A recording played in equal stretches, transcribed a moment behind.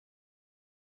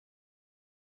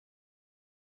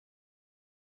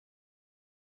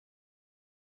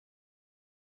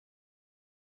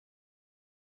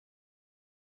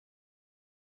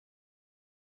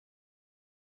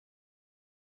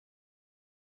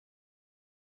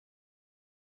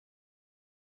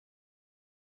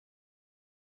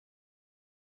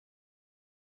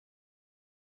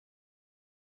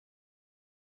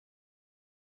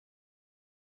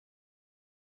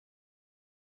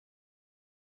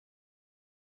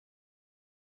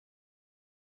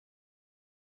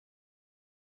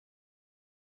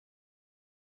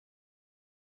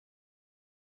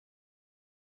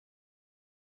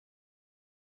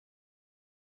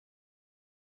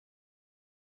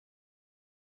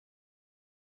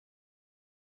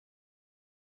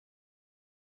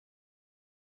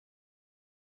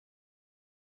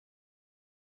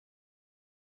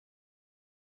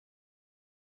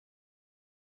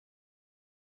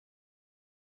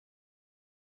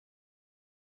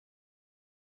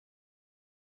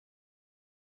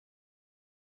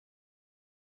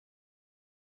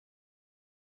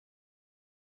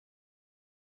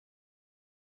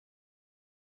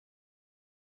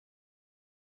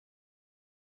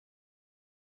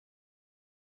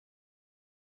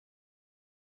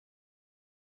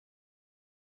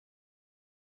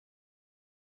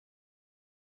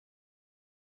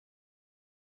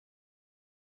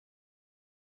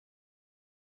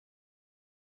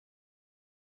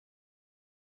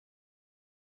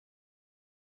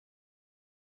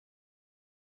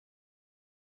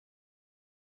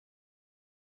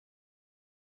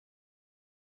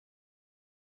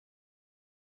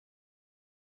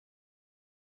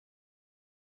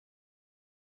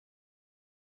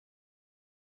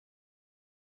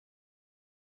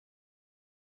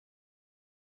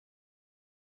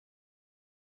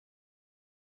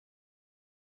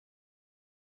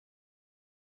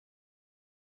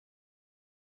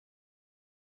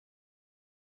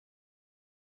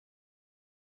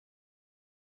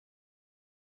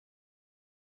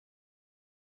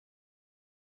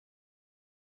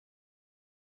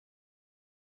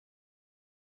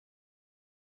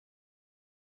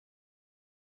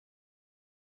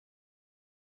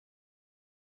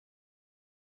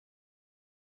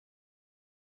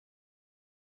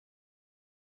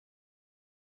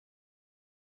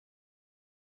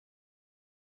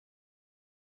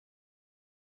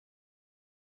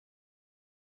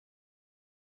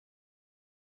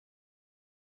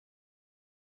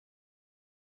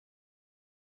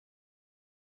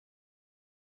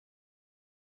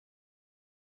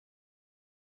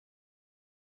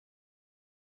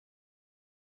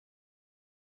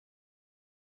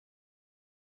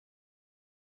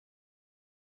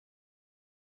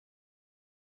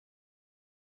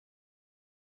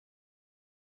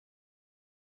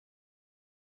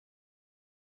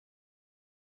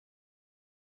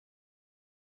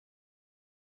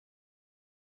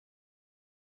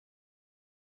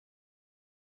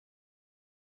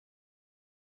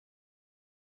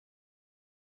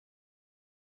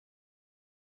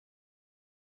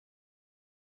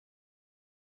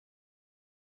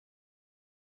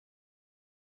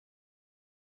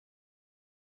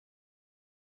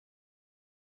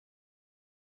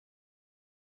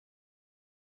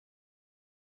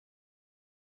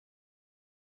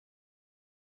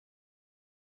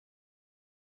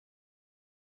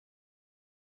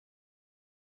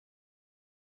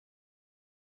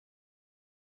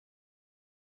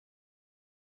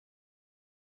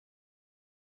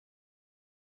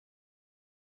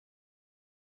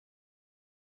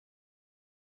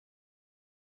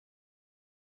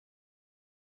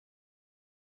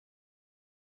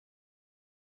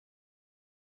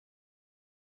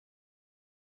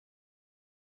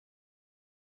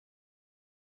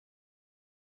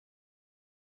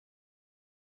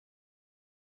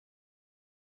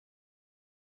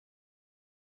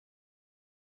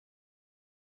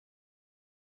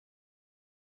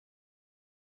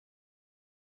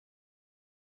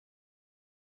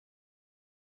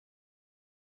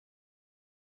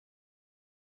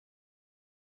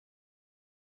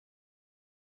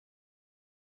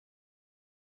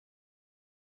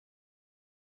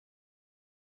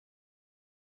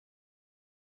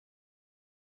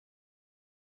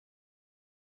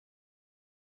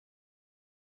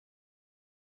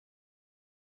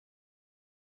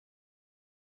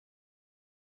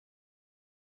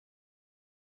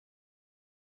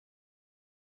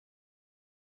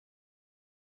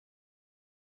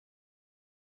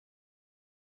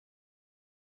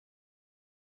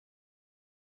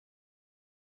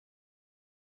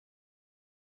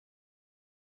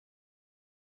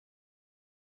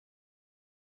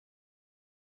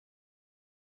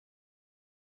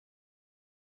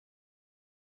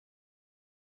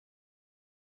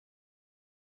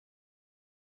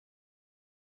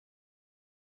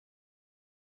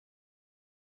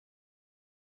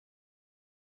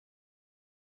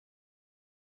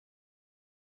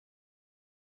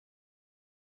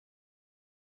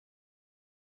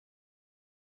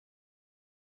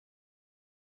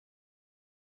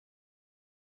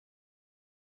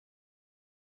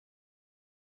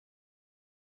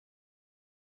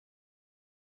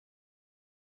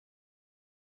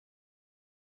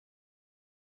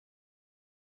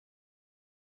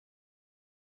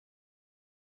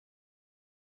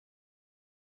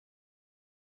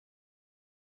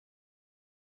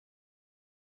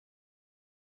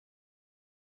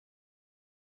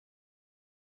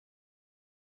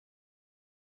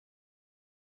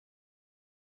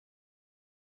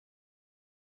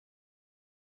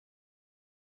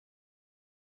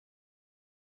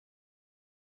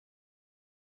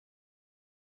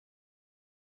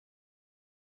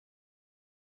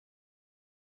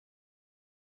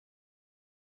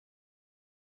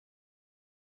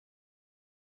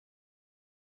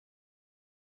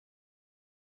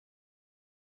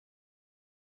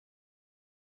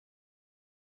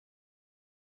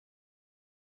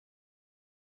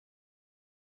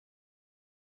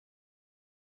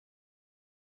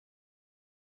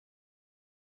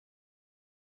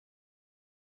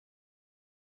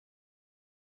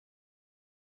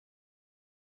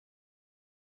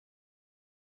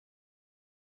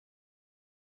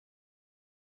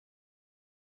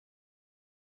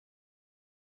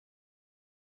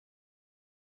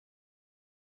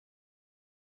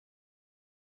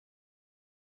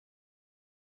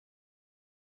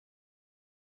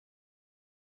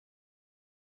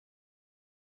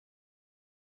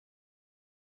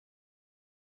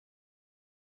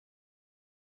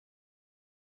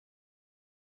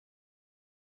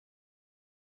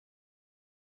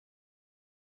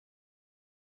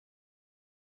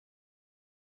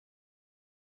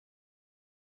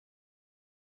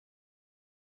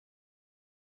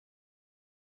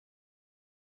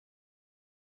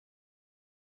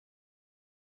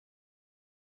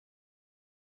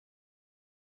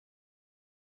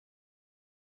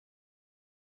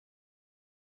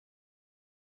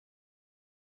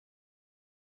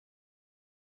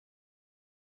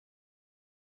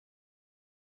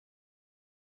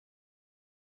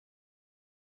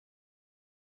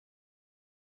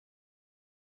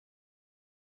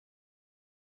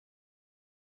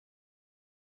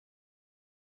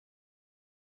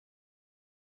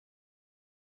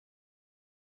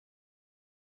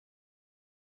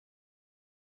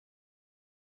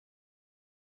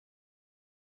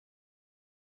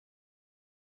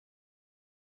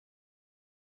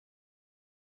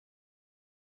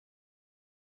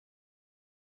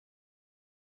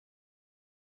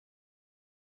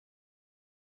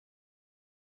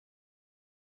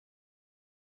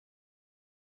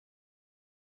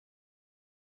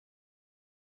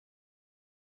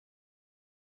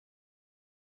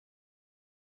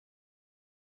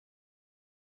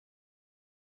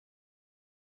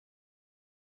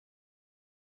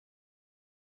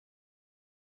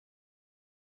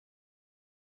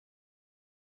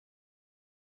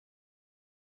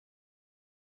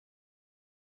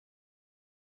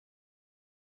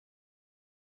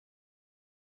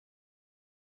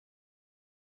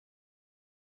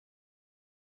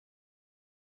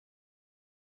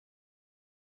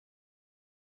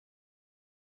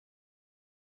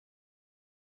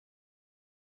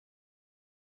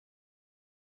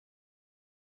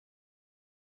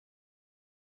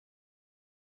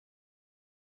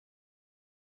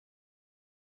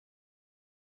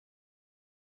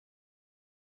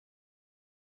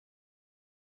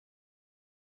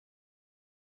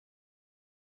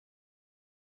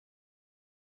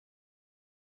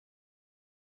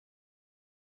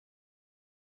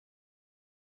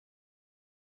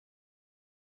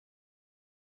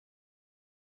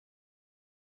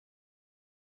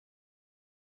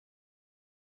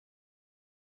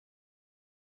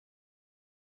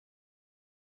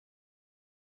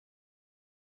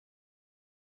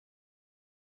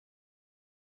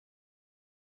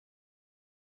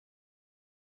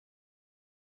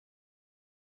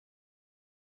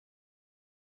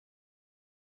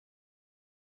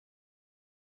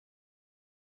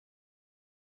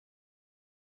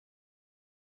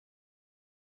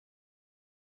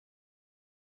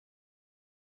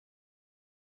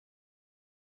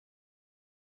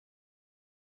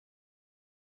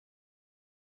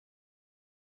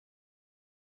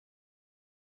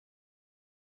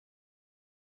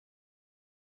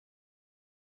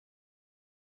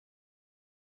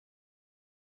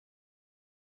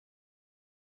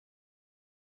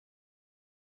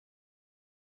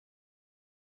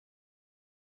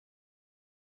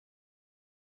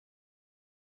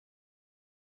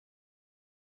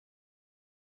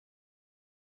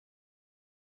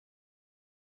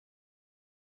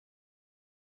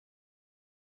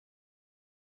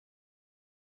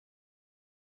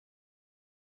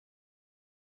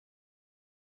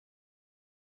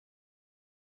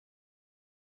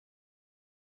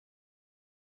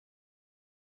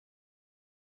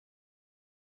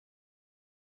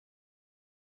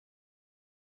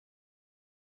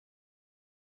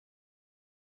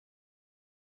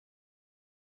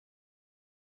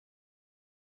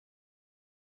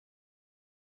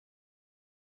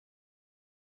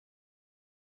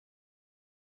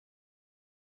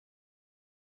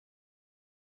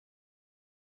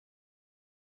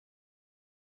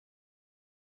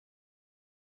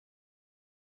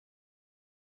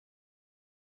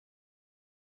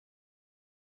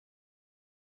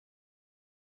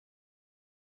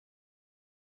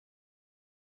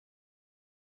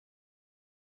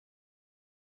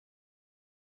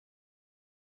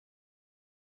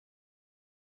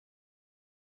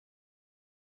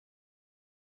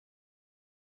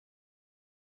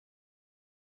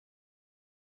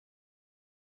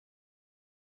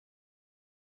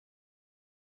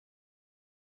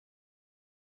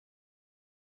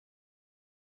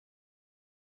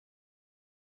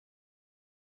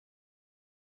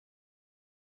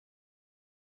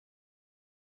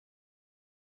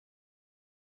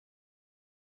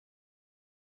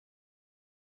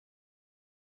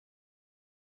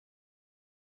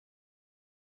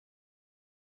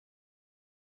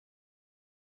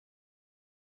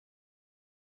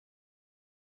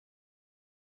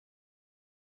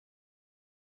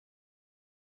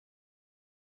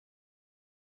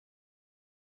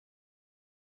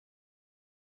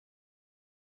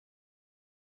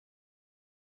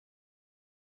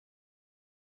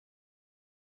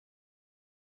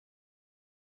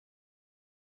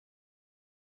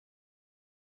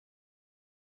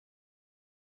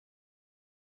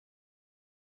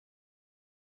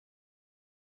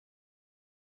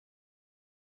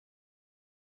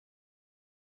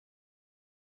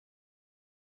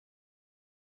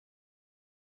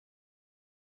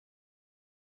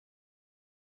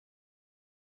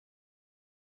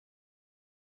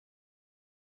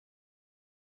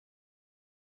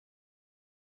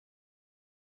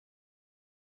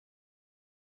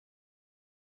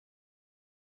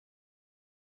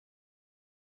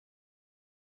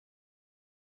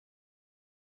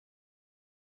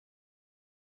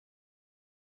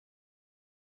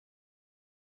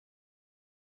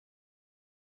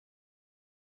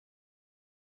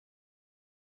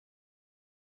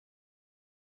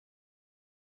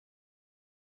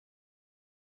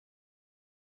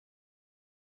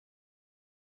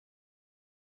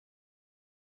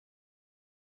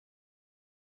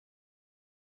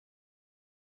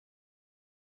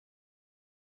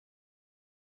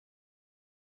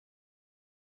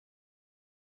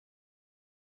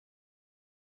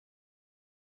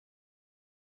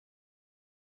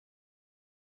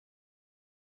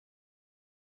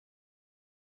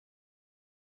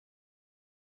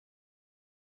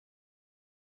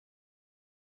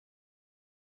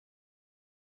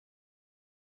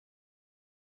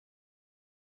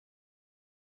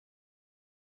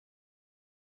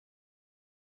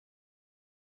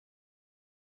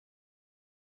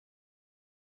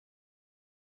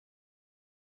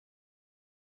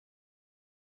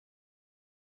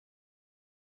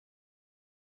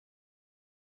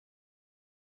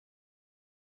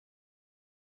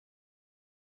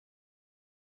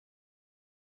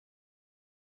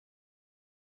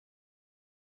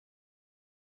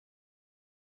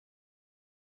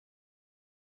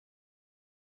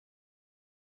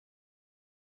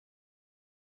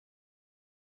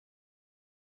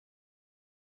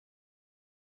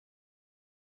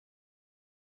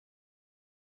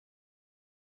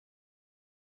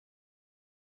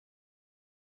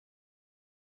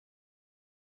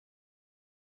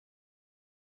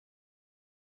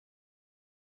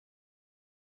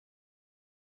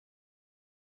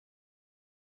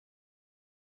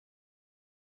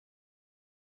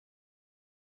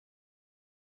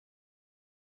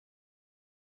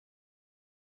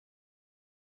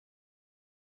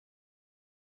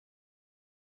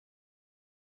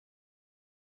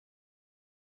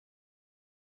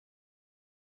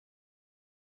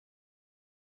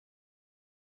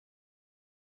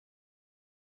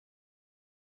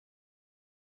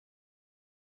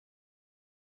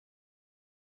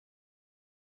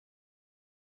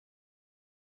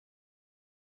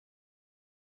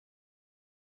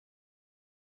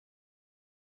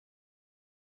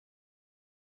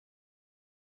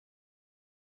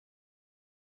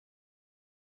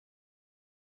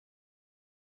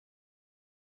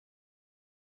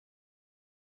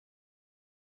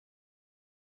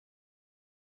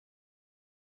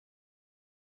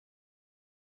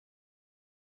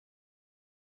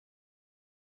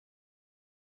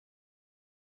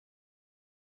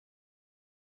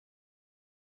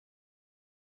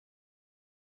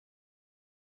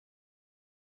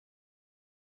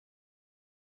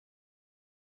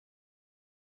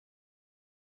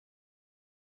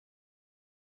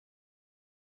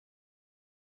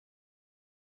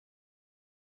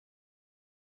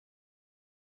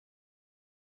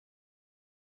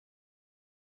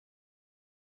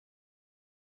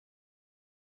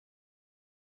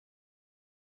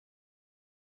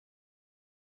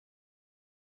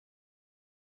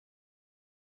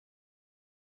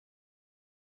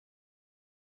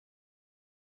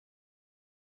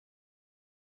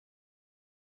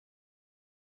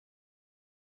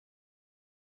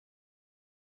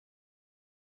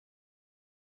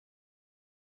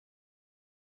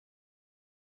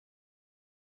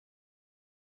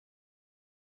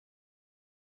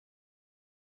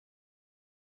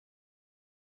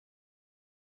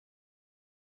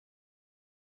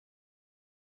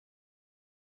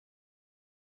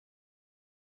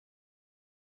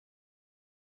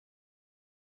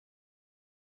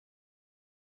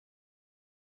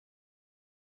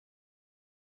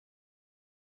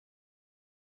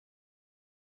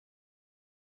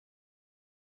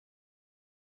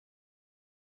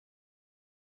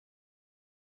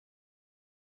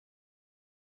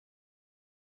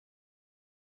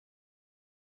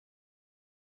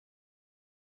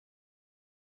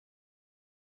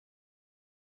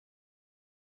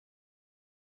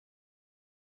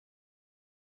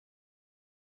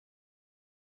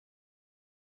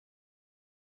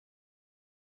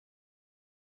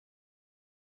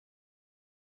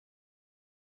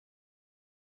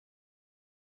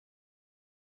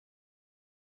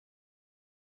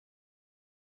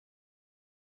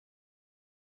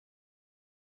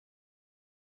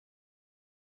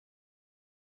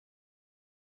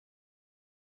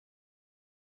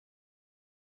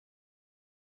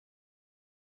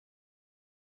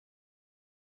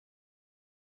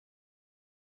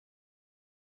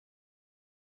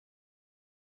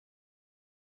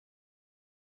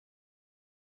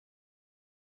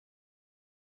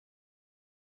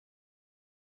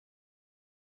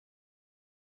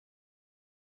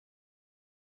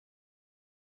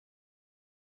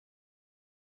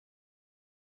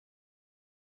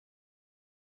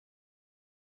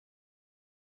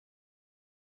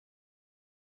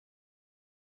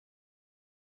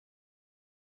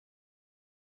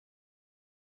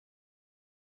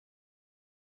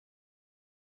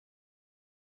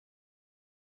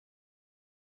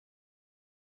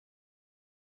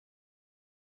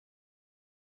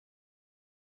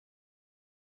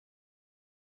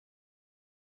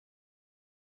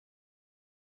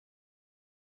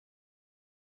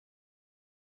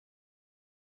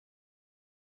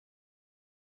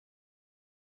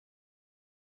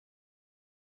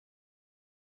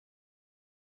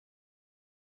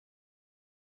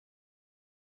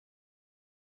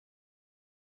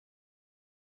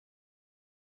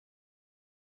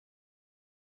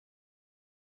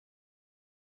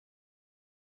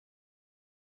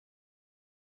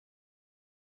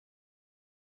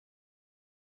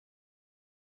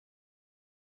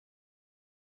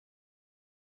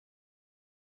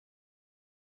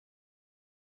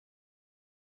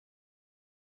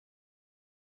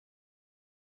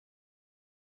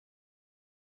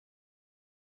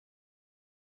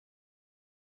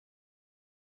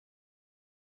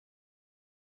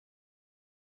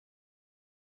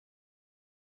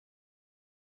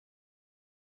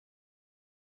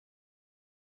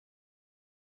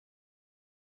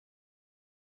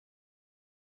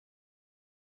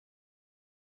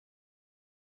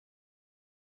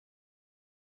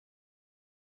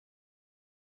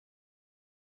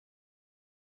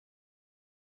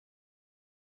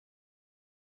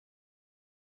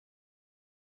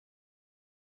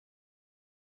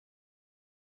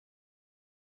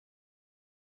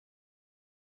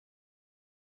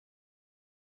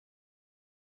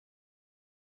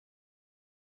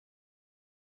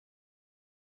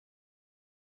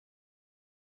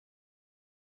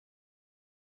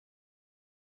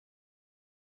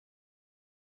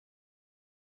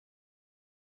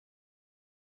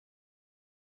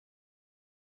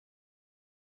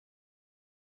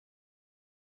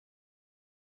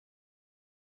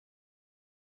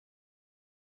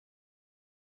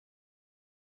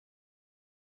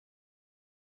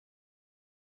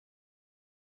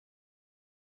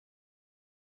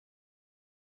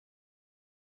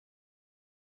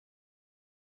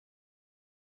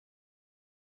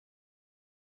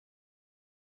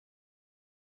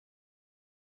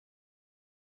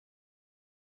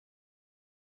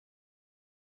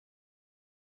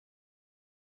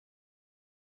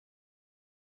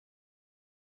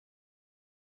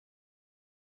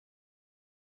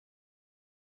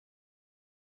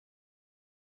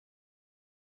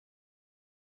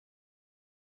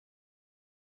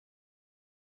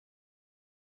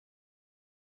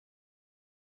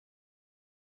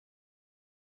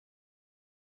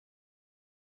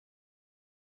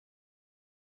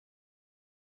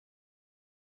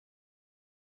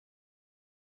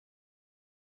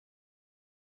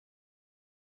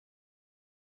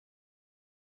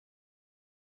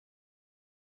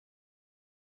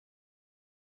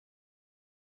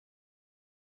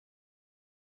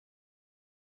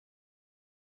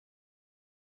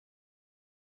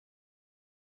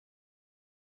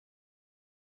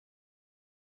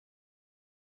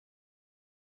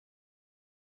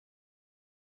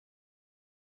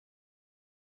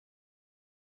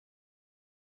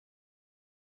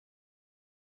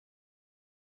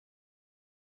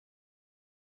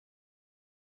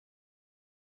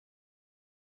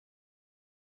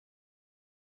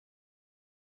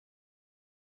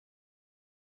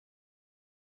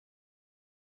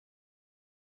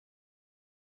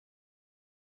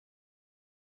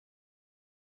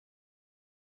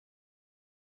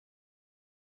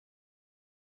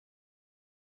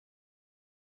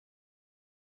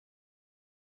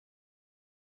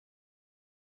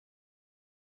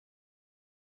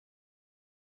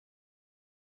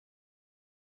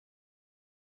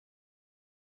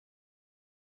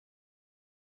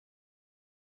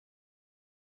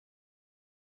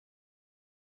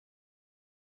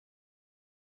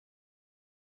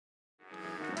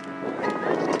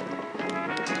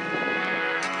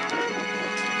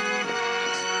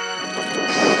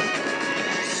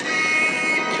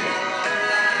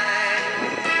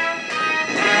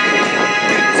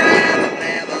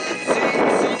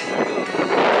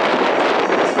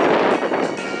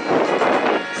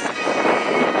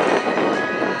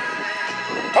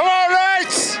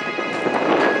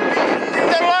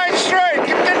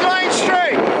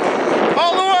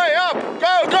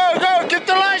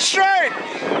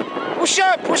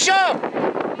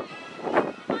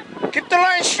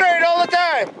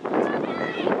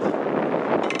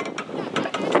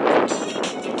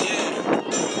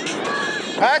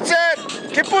That's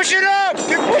it. Keep pushing up.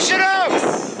 Keep pushing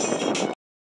up.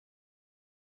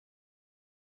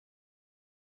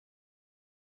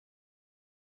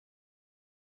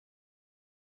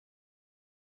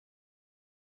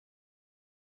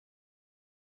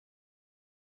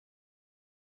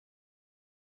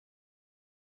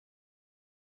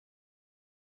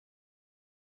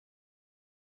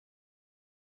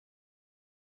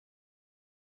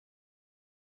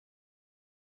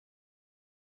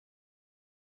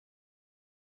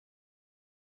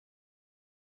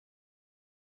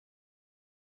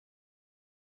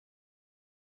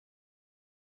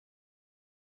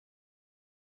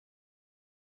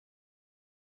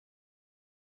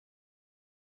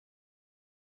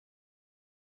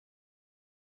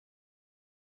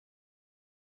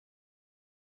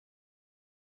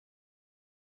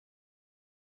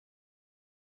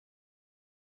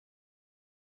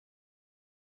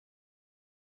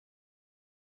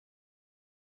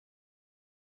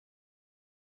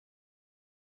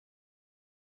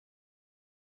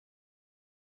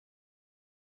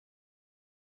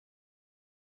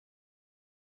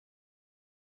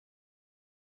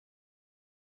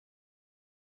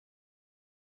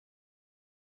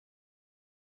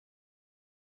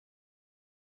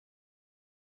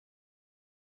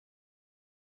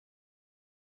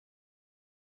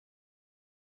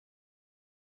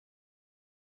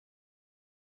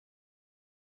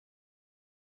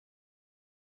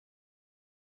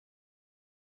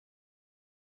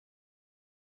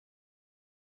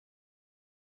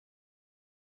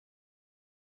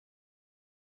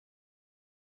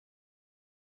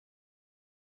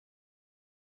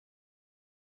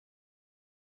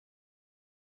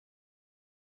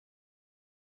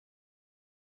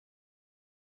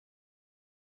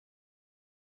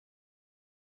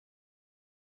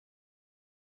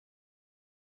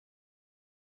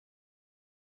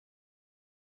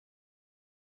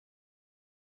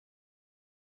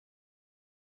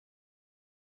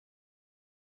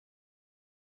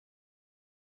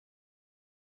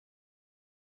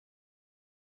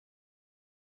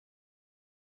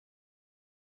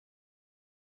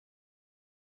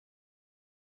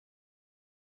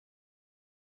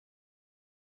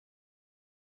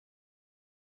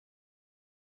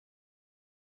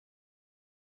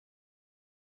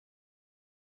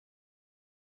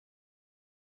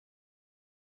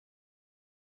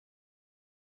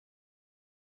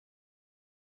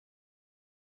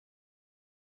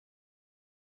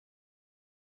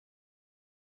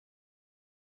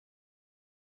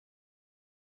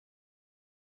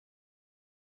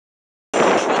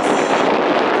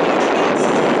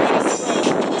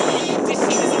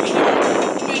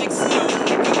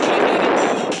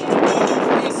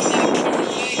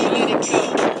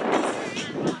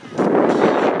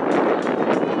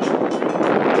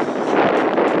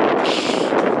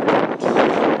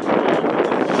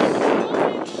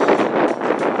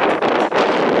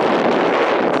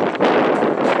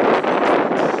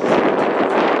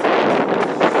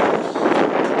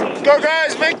 Go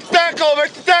guys, make the tackle,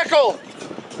 make the tackle!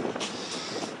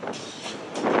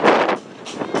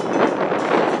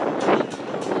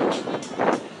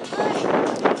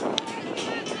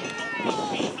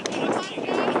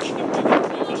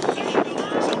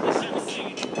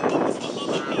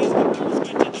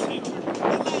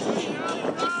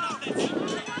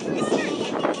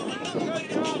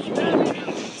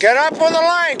 Get up on the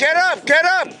line, get up, get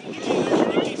up!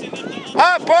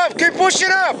 Up, up, keep pushing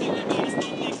up!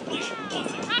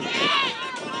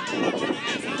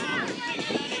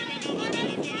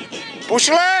 Push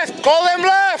left, call them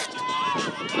left!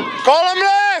 Call them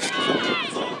left!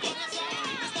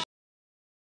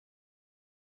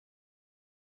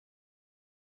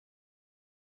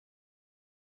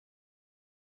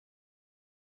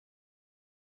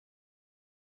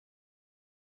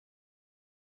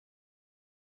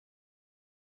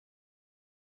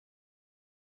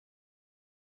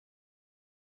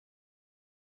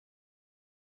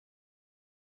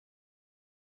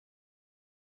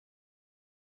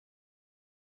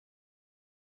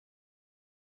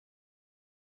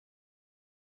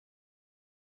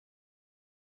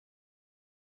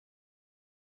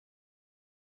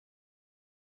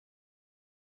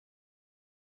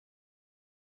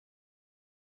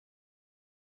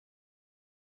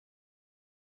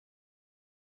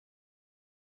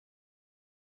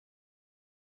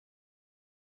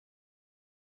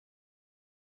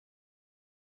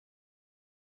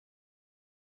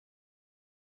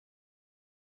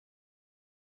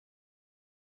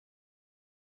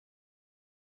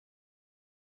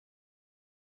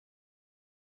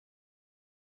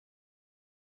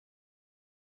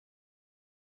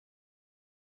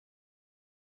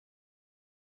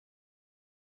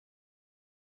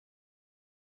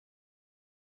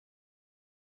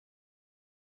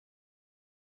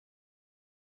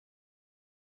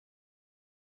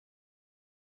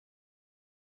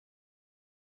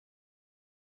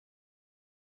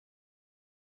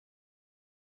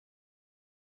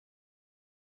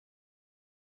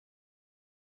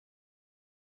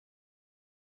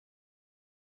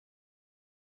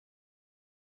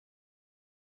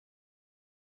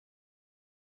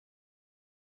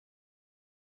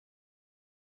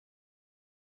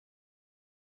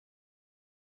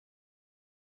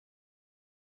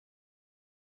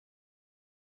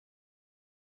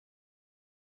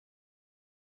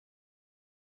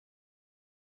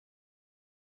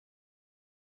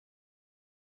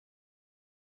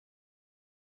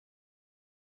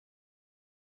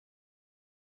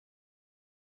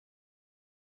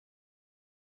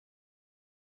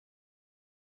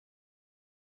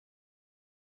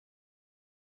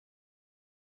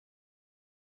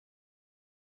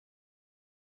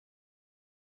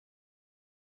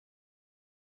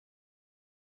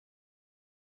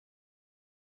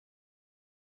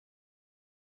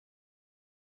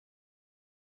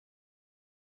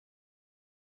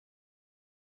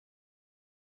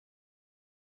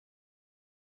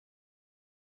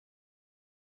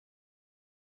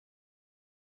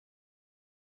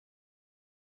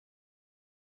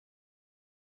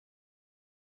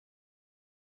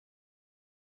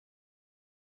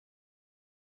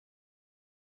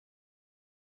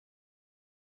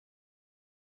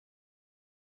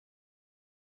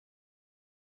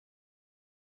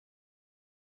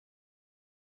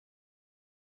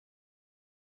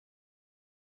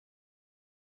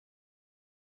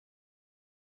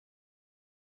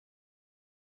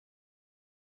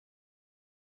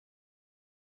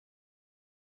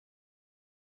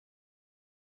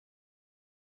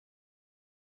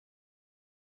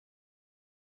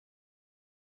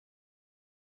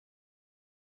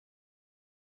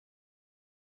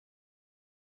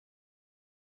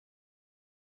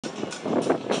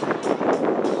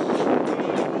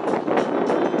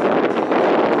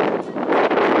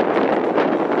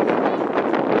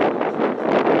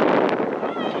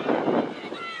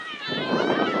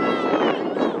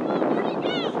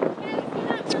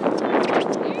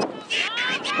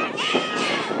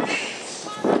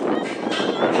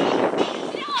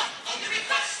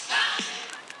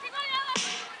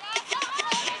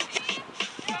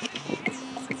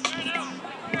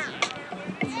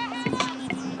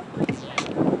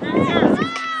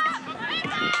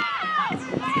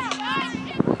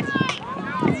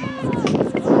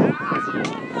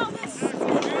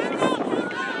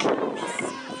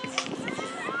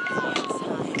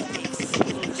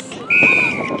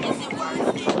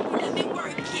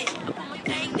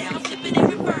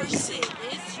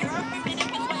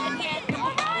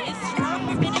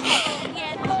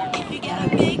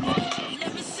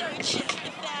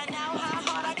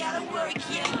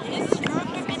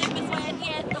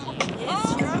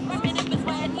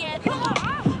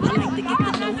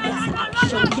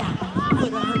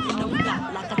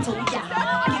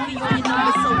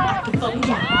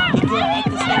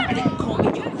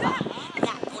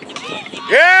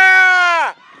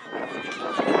 Yeah!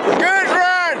 Good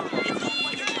run!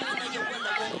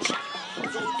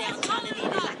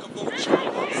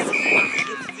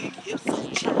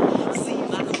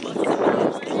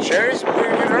 Sherry's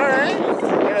moving right?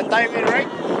 Gonna time it right?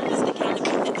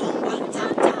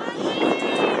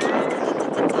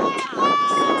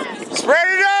 Spread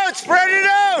it out! Spread it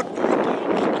out!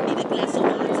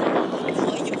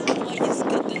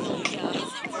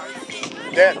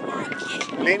 There.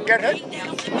 Lean get hit?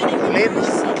 Lean.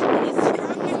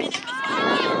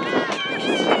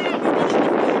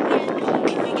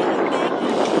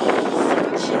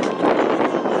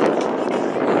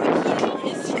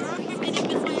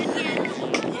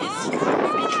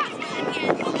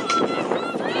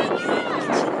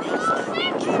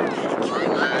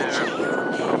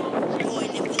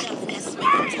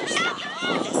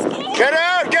 Get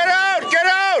out! Get out! Get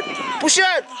out! Push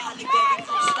it!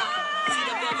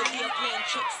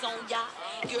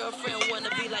 Girlfriend wanna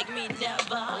be like me,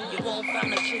 never. You won't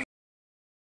find a chick.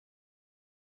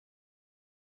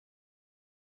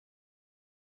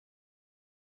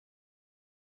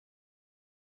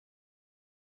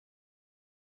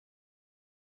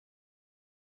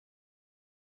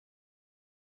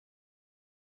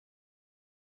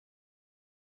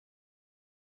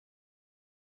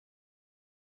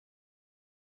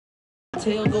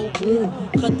 Tail go boom,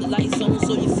 cut the lights on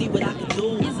so you see what I can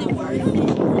do. Is it worth it?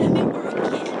 Let me work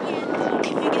it.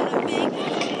 If you get a big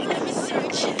one, let me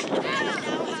search it. Find out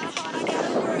how hard I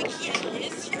gotta work it.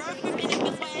 It's your minute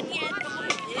with when yet.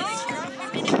 It's your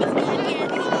minute with when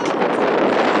yet.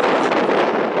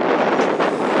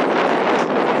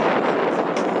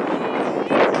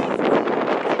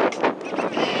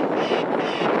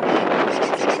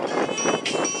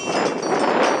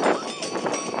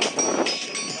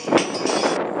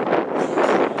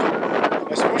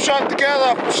 Push up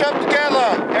together, push up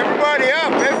together. Everybody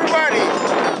up, everybody.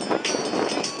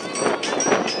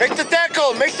 Make the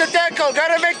tackle,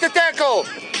 gotta make the tackle.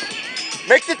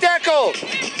 Make the tackle.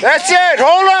 That's it,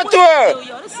 hold on to her.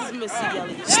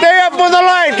 Stay up on the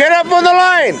line, get up on the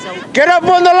line. Get up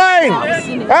on the line.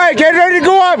 All right, get ready to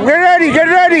go up, get ready, get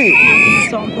ready.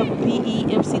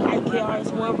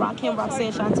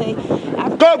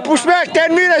 Go, push back,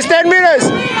 10 meters, 10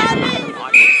 meters.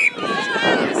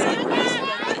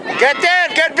 Get there,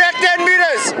 get back 10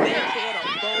 meters.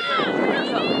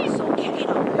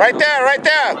 Right there, right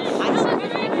there.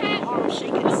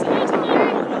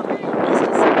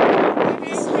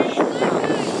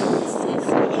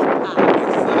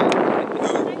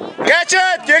 Catch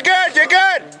it, you're good, you're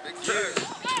good.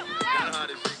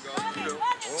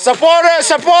 Support her,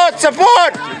 support,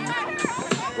 support.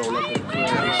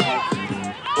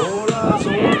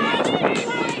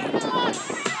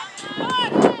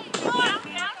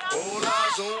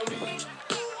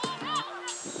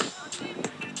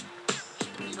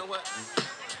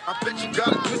 I bet you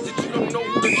got it twisted, you don't know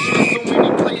who the shit. So many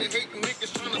player hating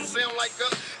niggas trying to sound like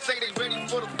us. Say they ready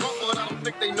for the front, but I don't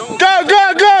think they know. Go,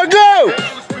 go, go, go!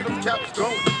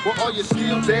 Well, all your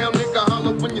skills down, nigga,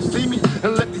 holler when you see me.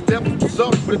 And let these devils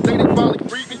up for the day they finally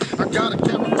free me. I got a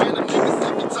caravan of niggas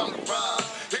every time we ride.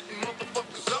 Hitting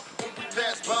motherfuckers up when we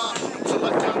pass by. Until I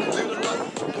got a little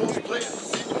life for those players.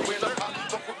 See them when I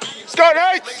fuck with me. Let's go,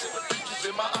 Knights!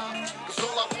 In my eyes, cause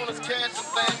all I want is cash and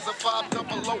things. A 5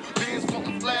 double low, beans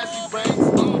wanting flashy rings.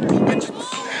 Bitches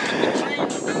pursuing the dream.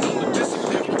 And know the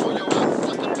discipline before your eyes is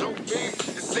like a dope fiend.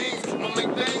 It seems my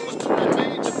main thing was to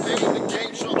remain to pay the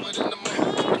game sharper than the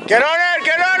money. Get on it,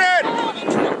 get on it!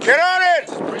 Get on it!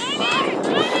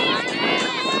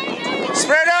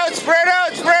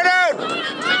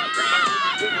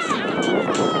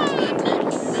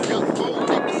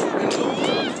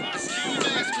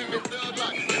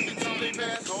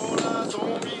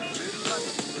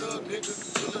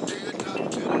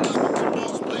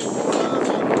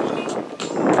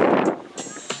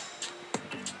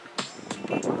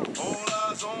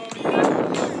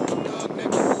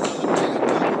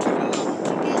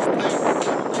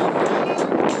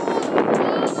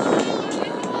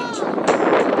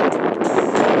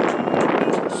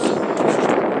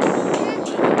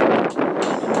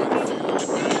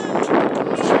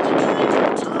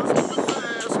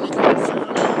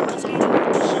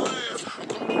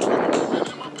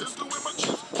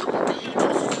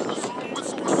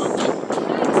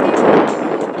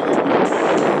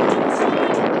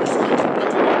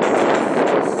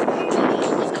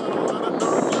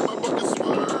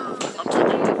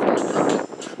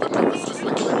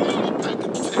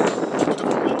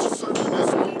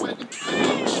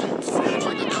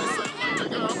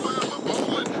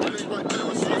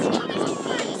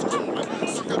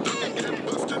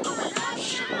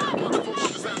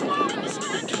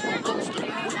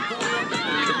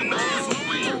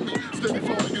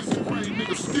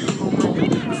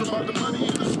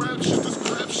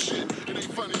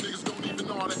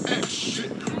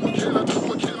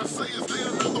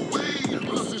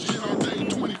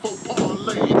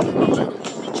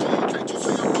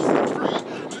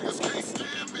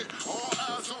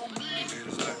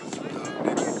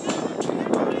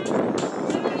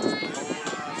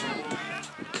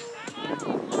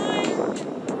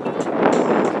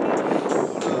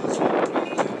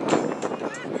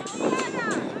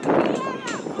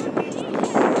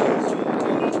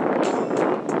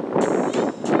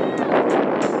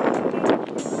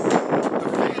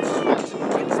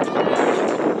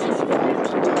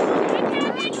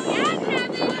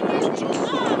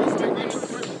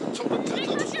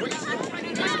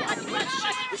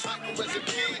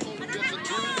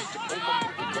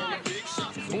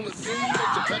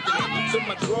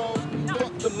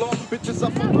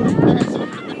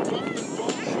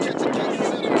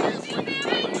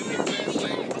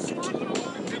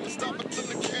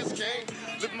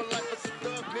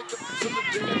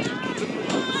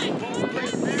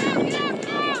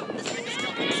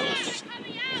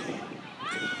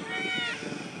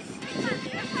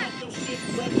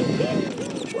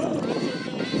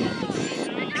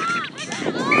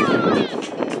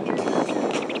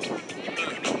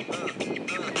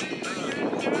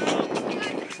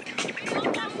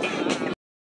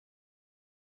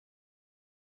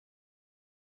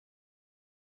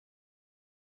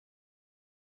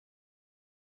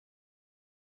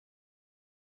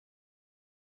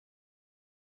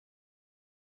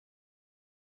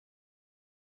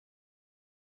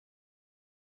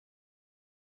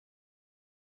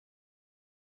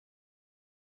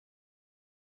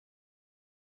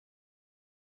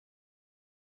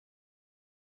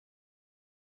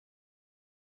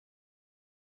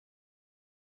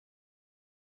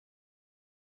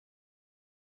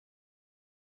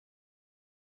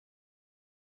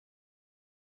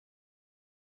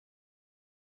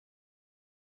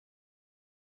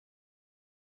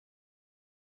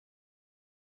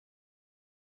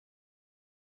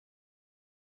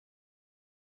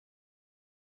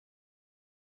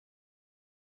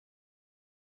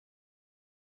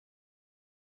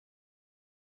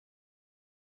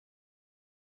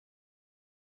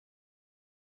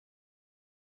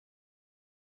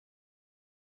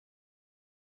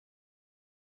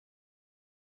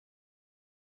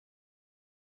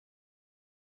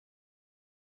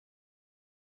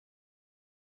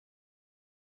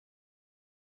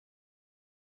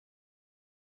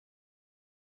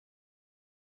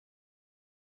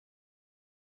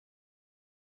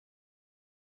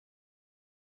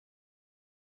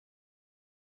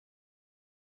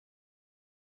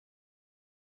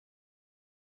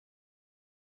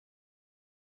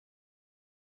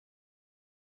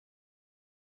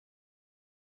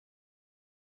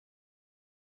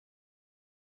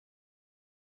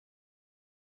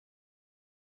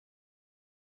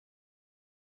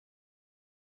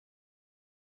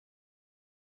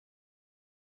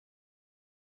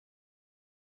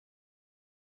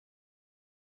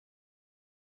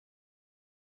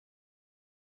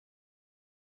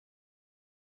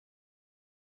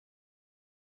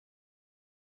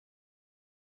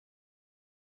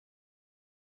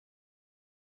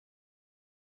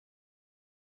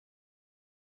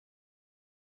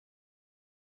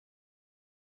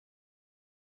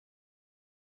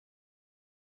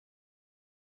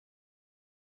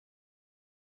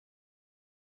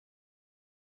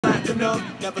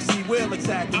 Never see Will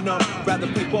attacking them. Rather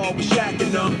play ball with Shaq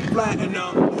and them, flatten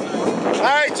them.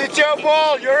 Alright, it's your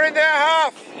ball. You're in their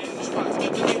half.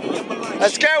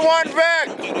 Let's get one back.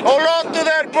 Hold on to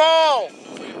that ball.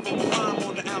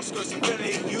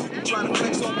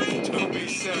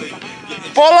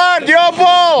 Pollard, your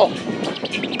ball.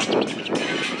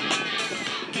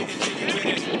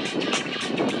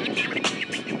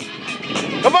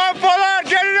 Come on, Pollard,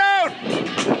 get it out.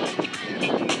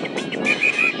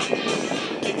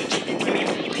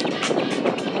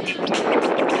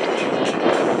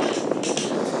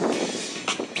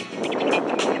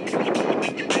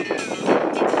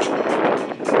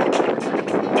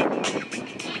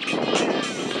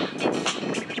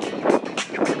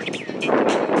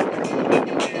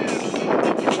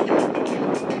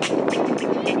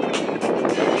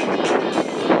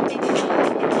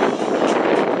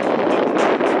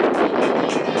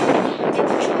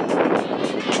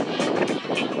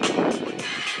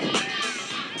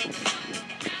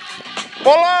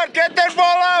 Pollard, get that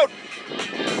ball out!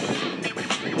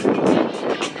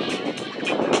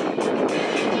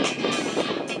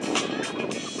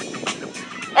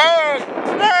 Oh,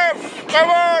 ref! Come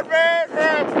on, man,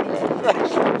 ref!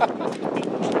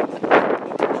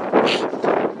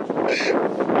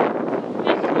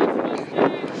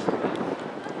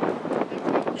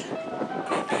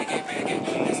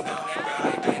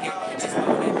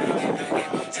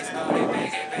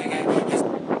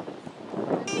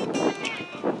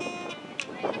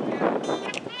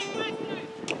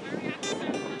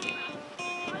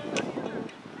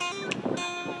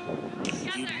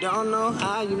 Don't know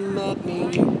how you met me,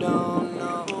 you don't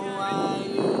know why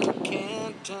you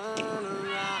can't turn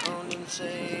around and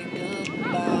say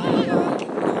goodbye. All you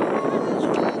know is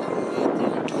when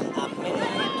I'm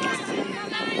with you,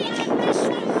 I make you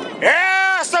see.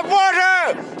 Yeah, support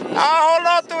her! Hold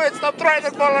on to it, stop trying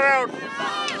to ball around.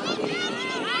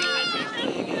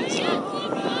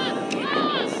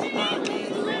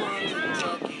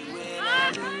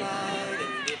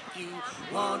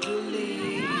 Want to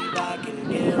leave, I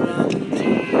can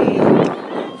guarantee you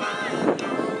won't find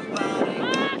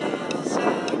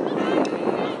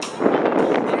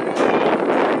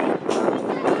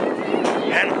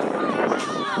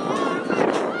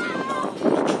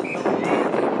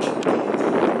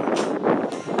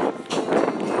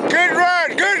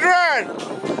run.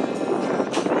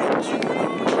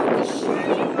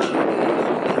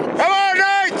 Come on,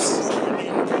 Knights.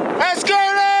 Let's go,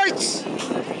 Knights.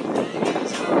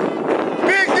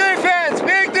 Big defense,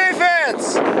 big defense.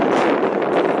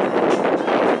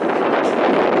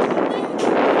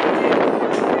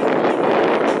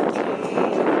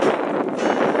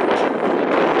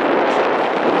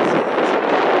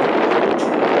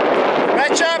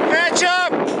 Match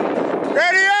up.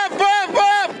 Ready up,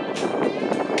 up.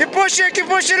 Keep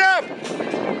pushing up.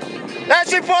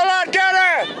 That's it, Pollard, get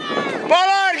her.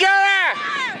 Pollard, get her.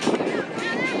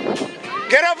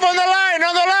 Get up on the line,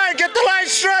 get the line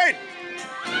straight.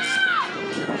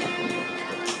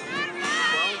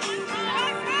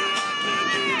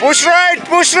 Push right.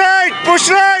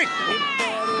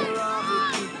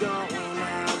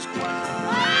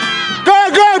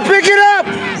 Go, pick it up.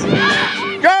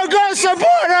 Go,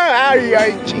 support her.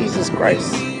 Ay, Jesus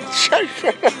Christ.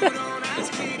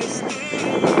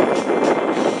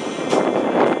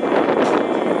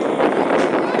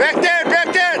 Back there.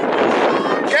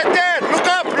 Get there. Look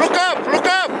up.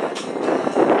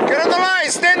 Get on the line.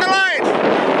 Stay in the line.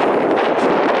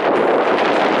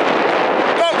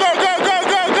 Go.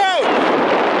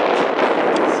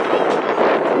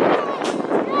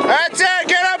 That's it.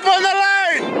 Get up on the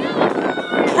line.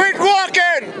 Quit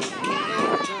walking.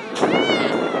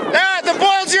 Yeah, the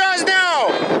ball's yours now.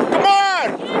 Come on.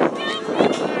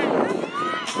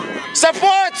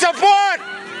 Support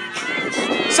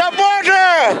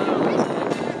her.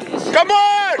 Come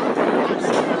on.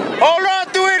 Hold on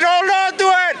to it.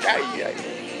 Ay.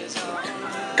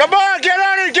 Come on, get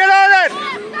on it.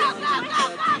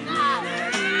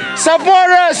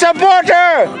 Support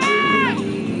her.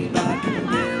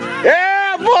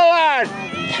 Yeah, Pollard.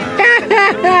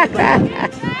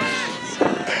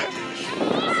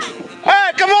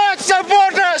 Hey, come on,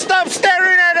 support her. Stop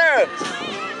staring at her.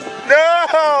 No.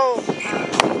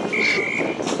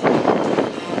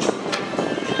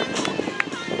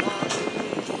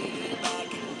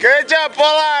 Good job,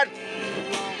 Pollard.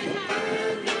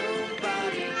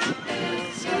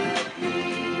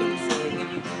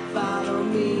 Follow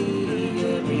me,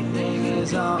 everything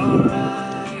is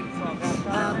alright.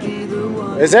 I'll be the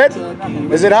one. Is it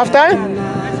halftime?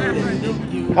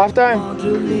 Halftime.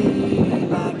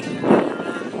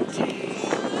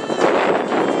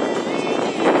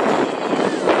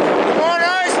 Come on,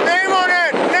 guys, name on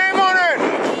it.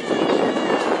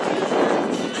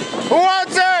 Who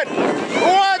wants it?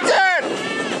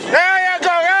 There you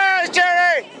go, yes,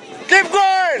 Jerry. Keep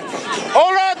going.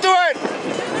 Hold on to it.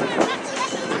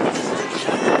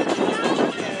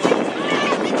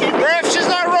 Ref, she's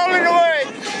not rolling away.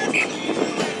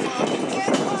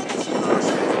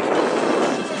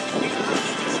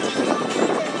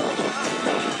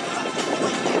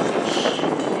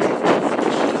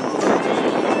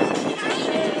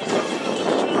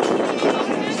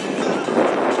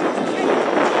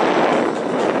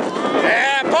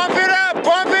 Yeah, pump it up.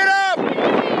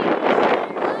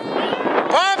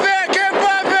 Pump it, keep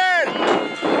pumping.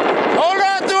 Hold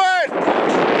on to it.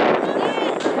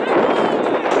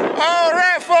 Oh,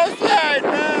 ref, offside,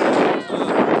 man.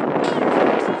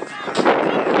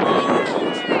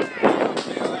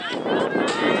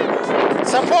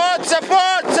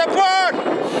 Support.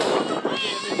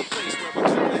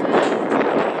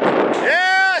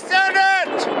 Yeah, send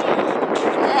it.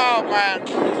 Oh, man.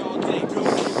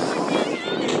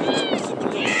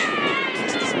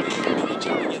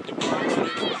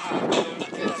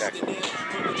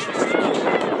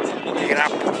 Pick it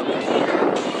up.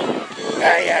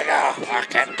 There you go. I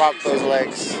can't bump those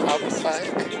legs. Outside.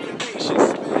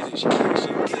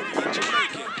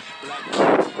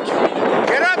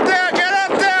 Get up there.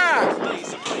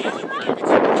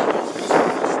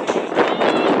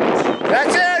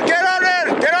 That's it. Get on it.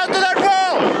 Get onto that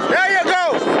ball. There you go.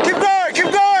 Keep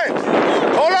going.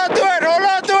 Hold on to it.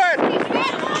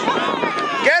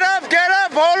 Get up.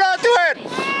 Hold on to it.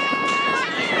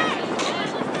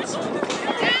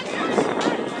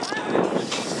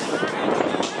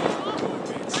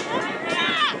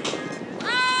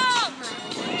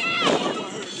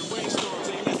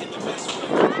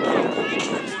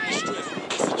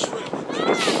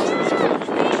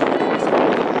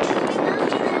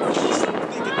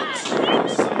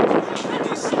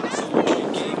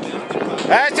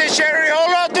 That's it, Sherry.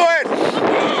 Hold on to it.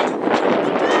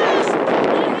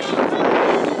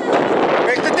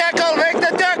 Make the tackle.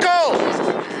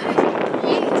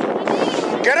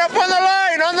 Get up on the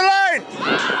line.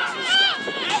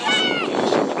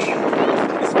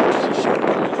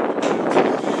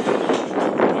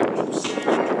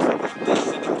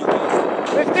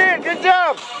 15, good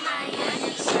job.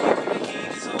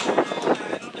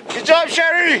 up,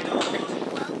 Sherry.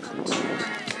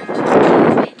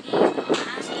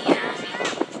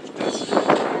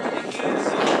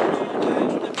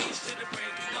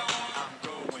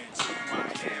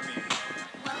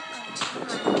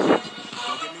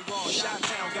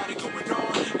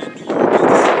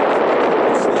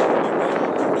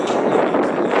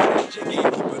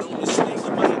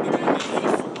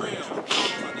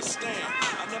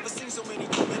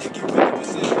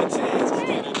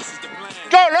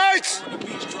 Go, lights!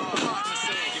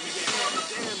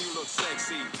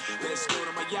 Let's go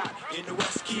to my yacht in the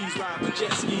West Keys, ride my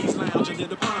jet skis, lounge under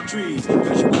the palm trees.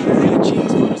 Special had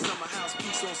cheese for the summer house,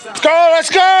 peace on South. Let's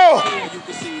go! You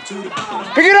can see to the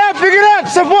bottom. Pick it up!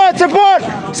 Support!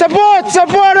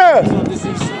 Supporter!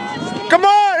 Come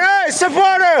on, hey,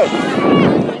 supporter!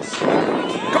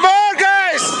 Come on,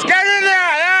 guys! Get in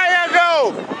there! There you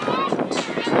go!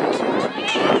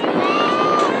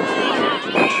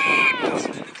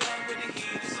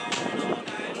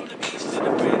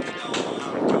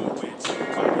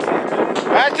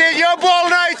 That's it, your ball,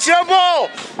 Knights, your ball!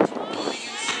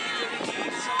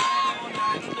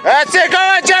 That's it, go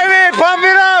on, Jamie! Pump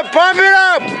it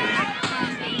up!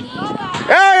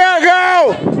 There you go!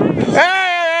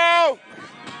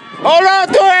 Hold on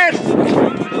to it!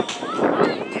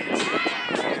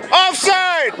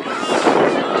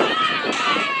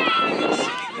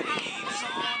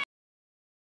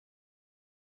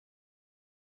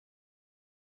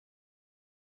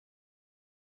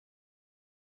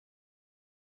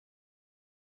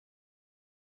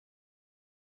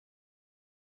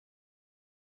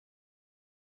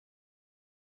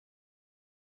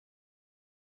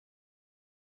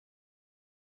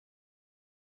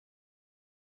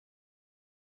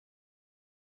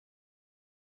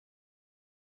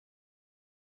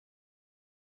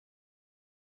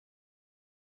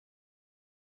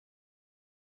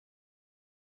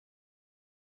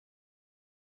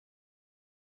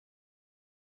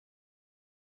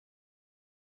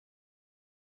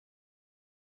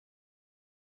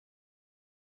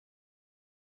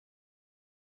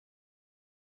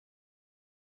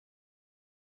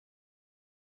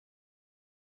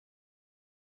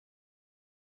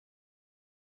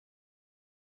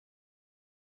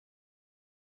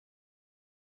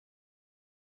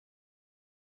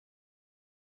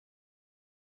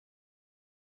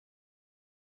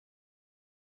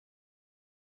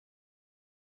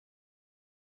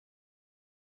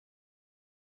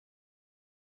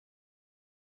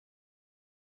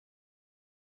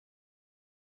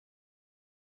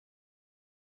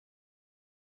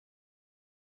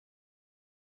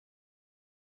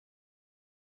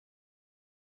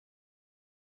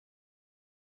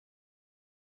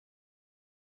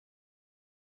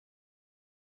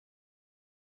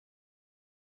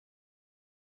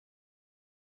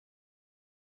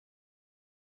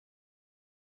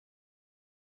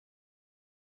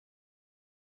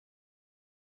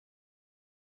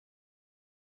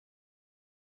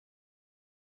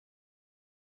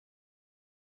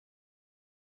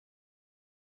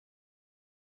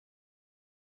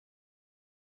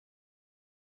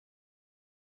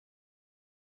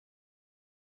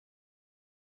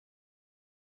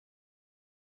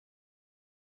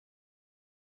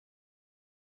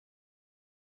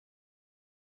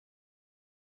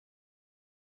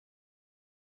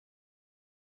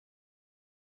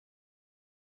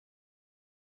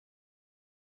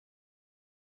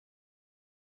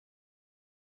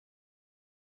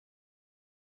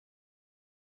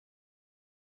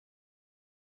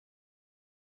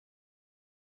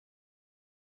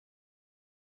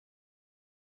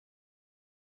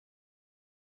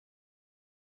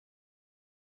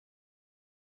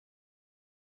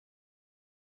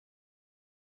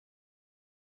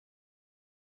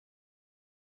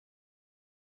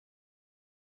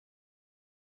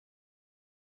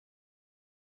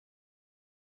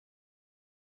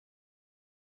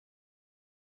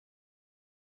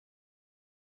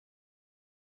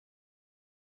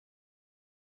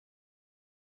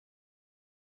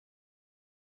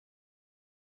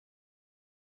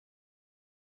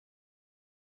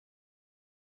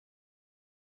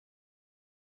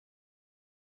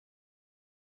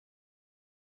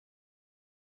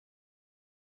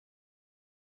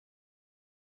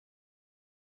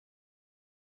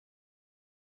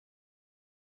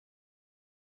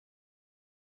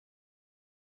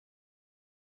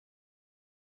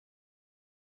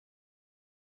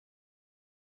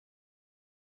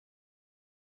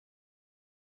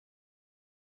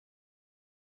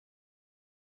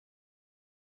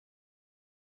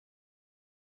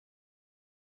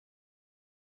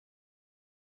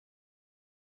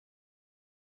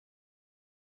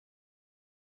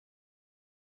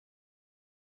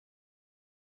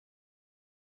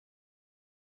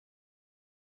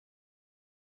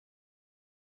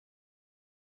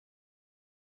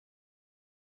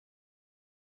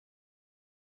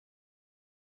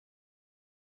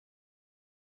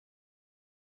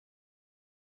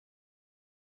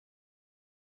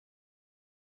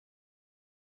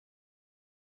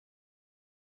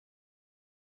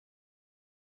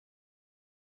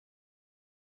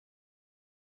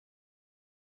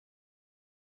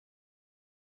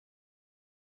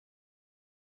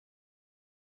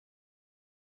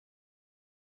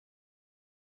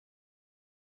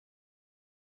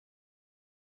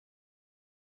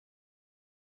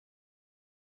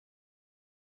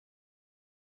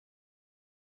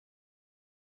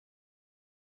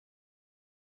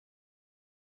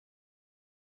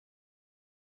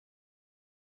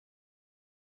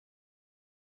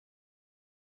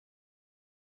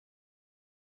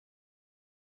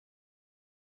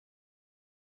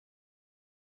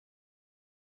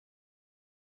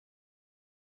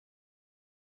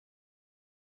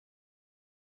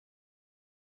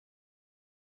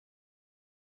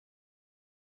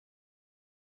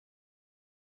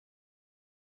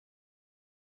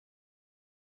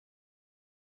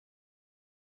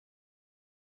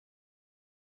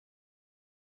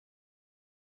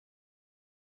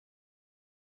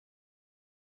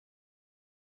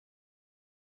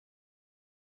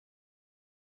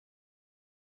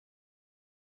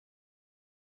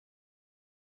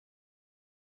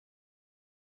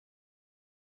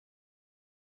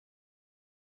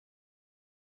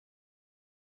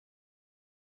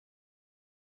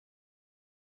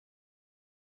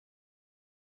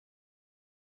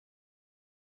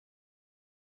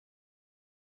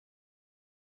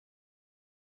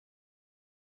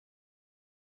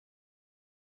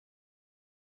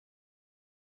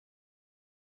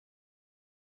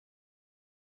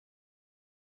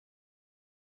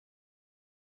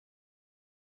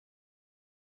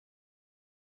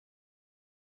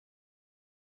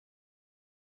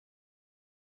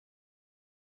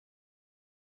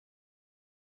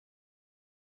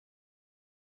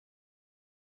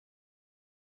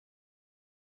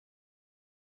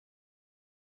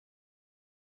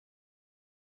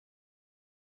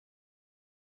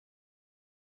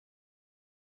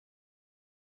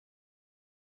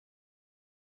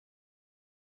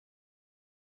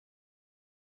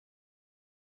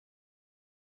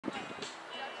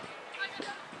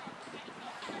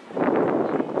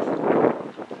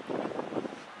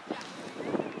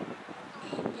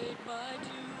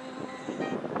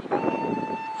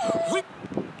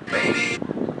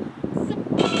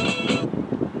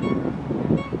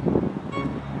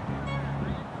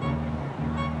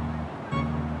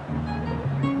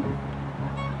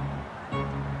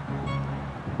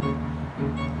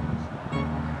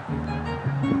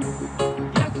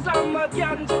 Yes, I'm a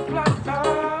ganja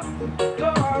planter.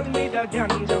 Call me the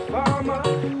ganja farmer.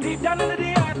 Deep down into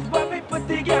the earth where we put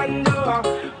the ganja.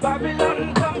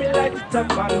 Babylon come me light it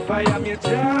up on fire, me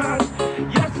chance.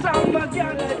 Yes, I'm a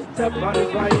ganja light it up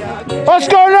on fire. Let's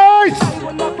go, Nice! I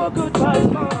will not for good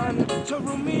vibes, man. So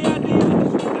room me at the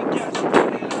end with the gas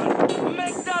land.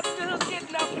 Make that still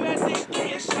kidnap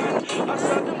medication. I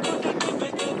saw them put the give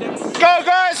it to them. Go,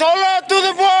 guys! Hold on to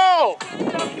the ball!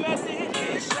 Kidnap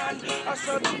medication. I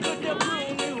saw them put the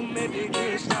brew new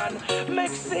medication.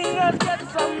 Make singers get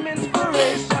some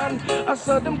inspiration. I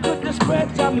saw them put the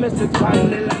spread your message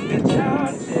finally like the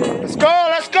chances.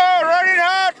 Let's go! Run it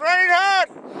hard! Run it hard!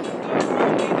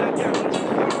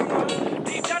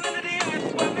 Deep down into the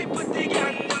earth where we put the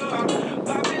ganja.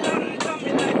 Babylon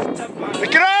coming like it up on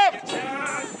Pick it up!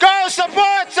 Go!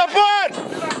 Support! Support!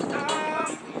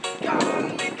 Call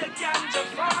me the ganja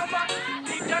farmer.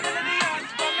 Deep down into the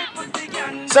earth where we put the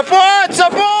ganja. Support!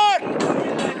 Support!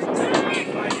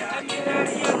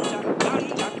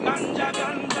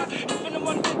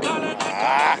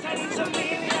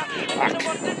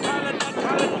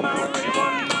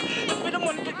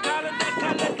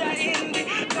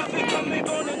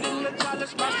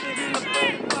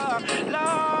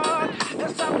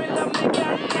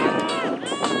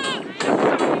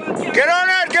 Get on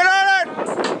it! Get on it!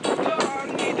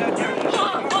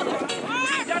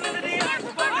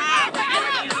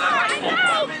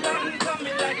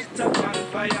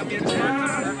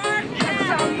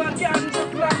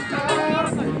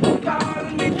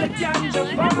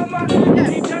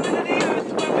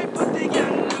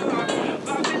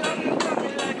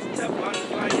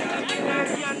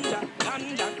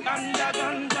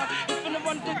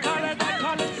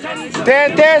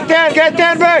 Ten, get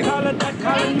 10 back!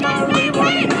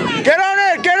 Get on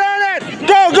it! Get on it!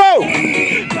 Go, go!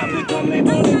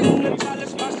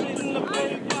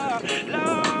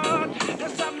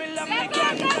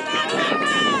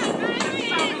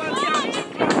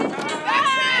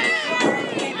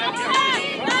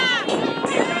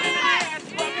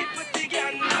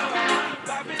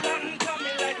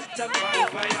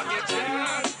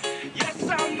 Yes,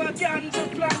 I'm a ganja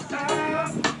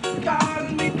planter. Call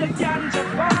me the ganja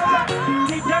farmer.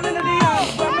 Deep down into the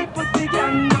earth where we put the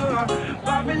ganja.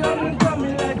 Babylon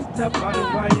coming like it's up on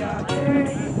fire.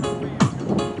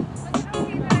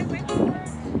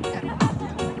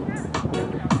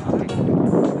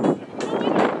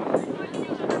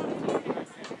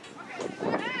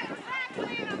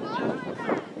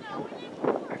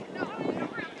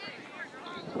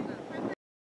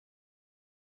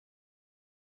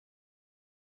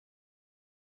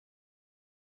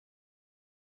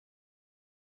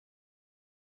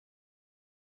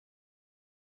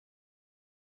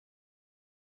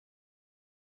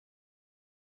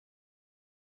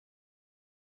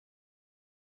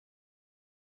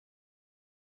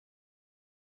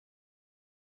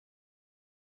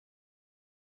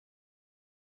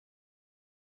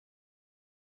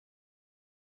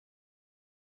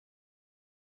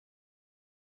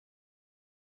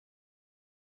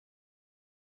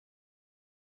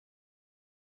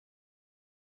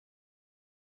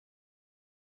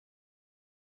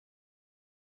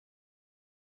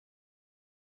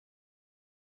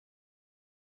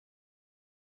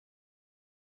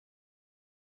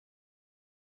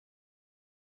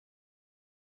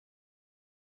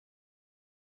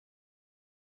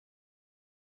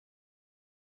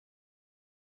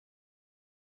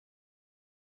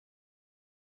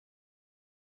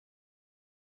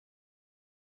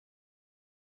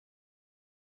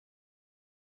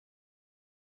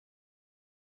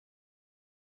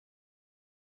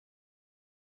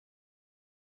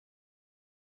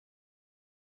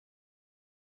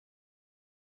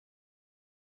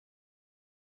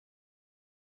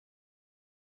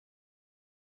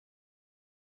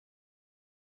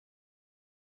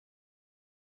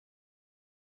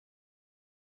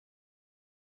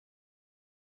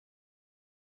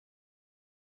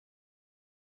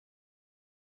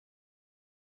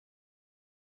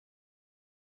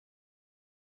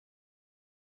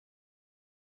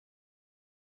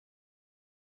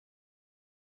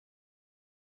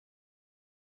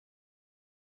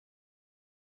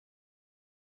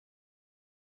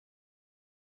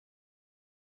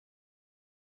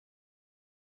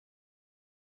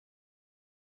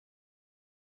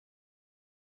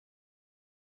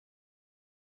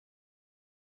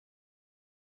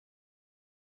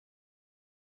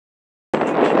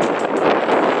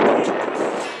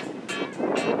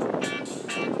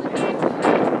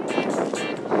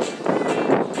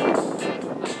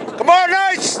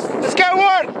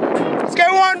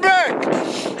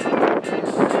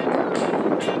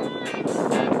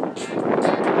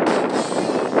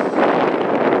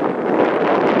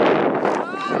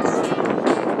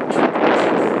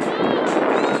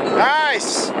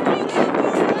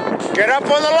 up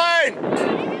on the line.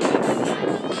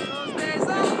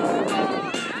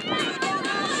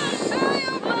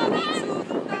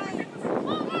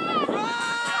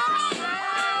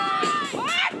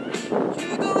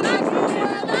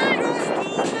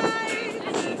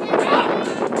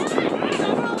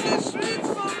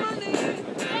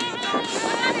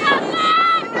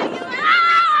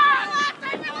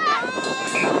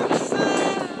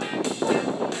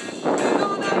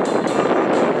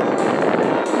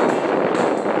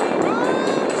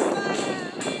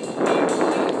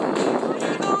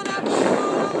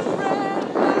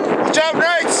 Good job,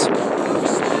 Knights.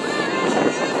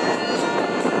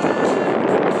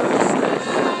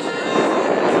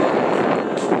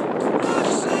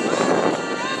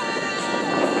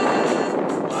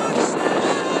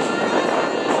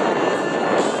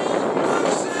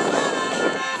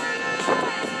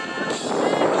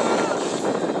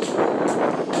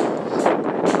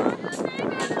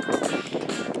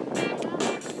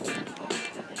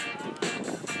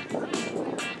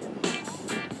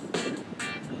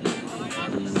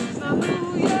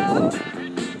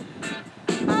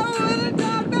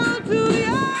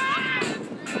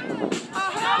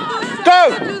 Go!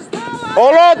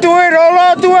 Hold on to it, hold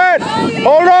on to it!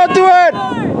 Hold on to it!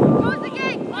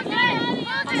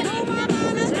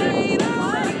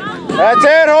 That's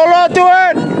it, hold on to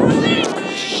it!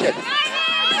 Shit.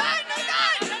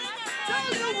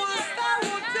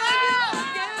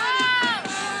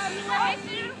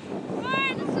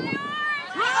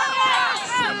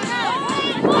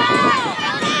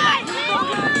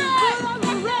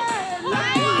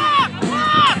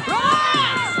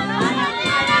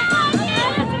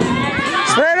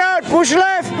 Straight out, push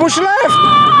left, push left!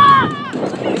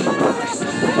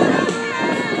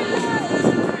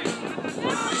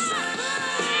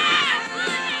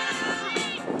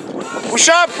 Push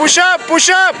up, push up, push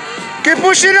up! Keep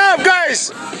pushing up,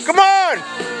 guys! Come on!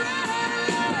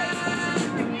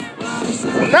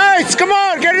 Nice, come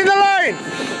on, get in the line!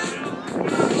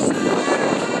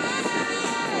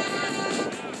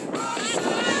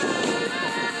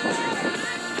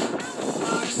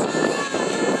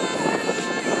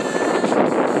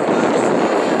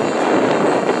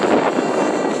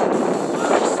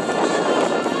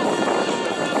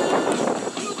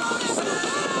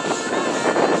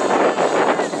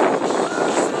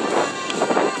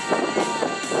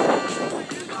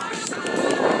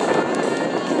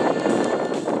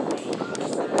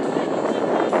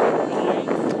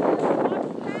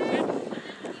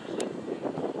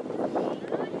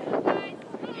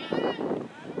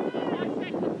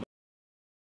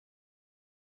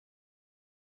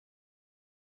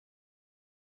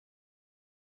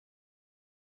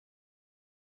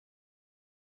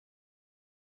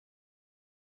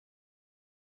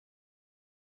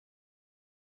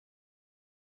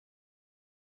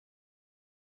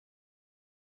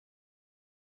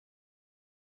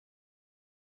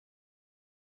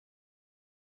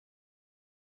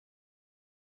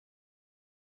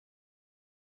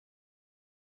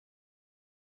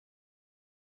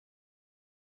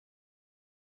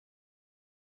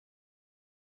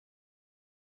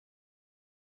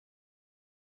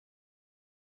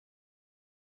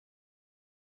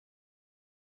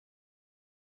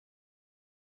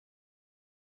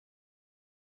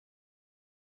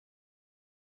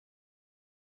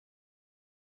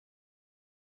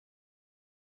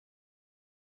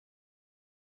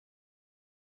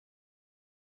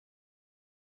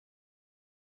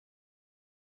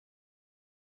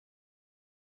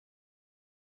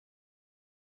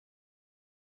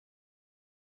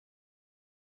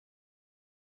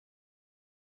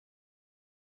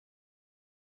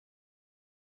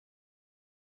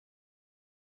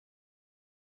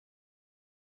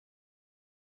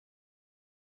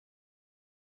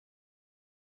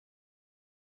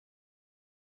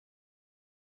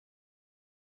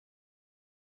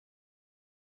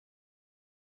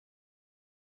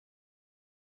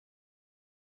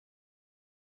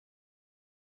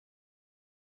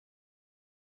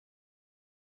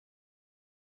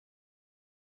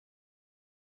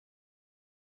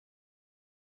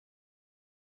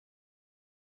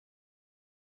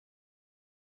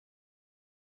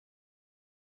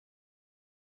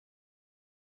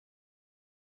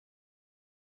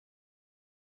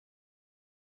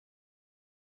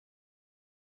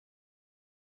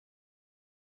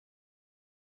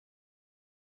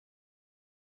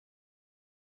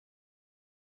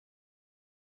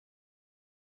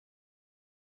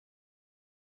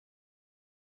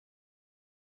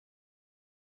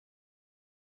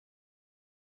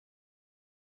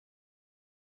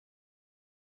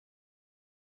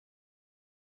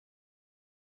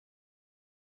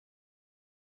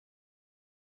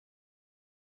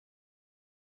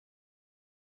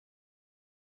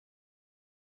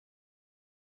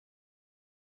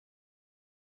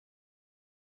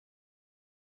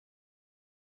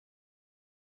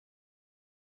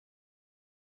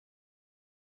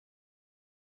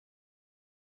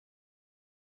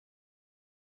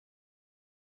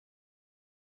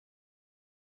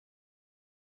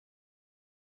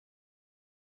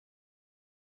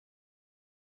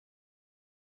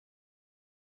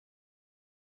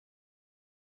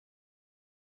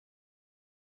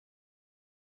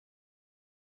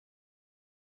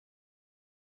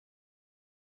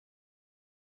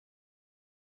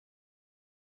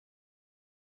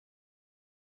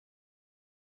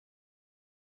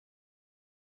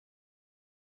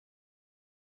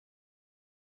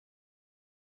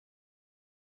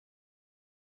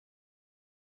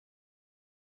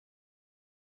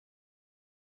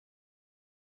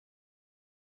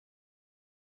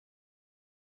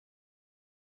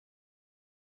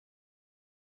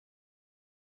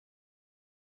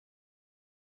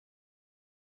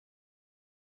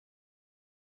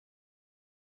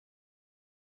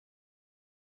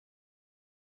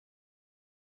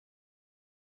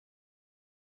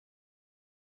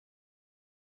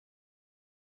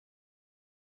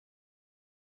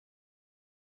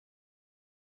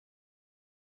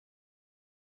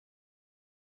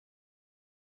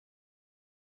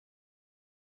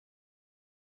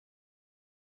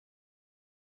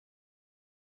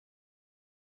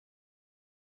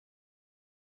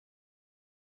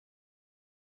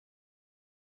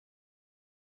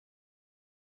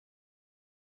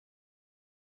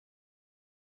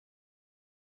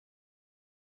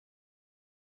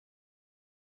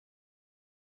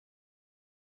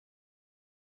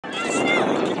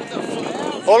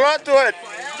 Hold on to it.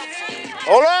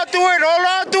 Hold on to it. Hold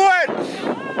on to it.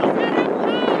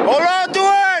 Hold on to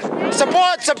it.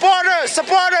 Support her.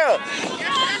 Support her.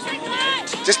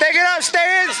 Just take it up.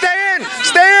 Stay in. Stay in.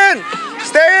 Stay in.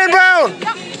 Stay in, Brown.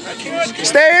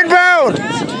 Stay in, Brown.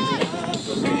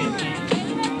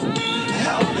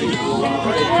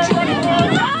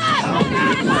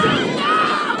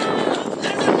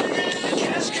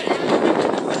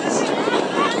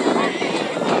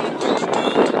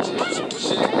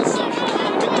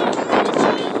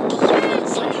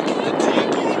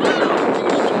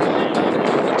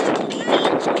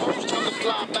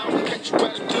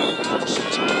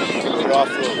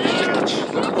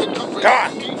 Come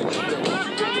on.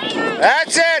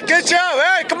 That's it. Good job.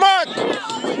 Hey, come on.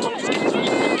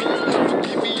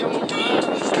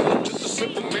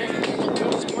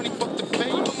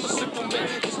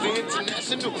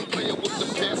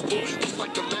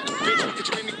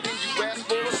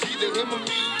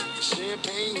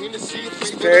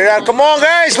 Straight out. Come on,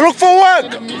 guys. Look for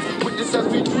work.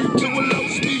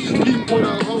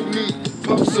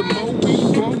 Pump some more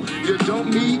weed, you don't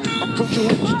need. Approach you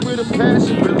with a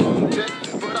passion, with a long deck.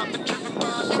 But I've been driven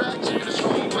by attraction in a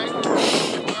strong way.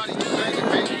 Everybody,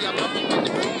 baby, I love you when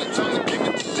you're on the tongue and give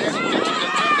it to daddy. Give it to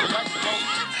daddy like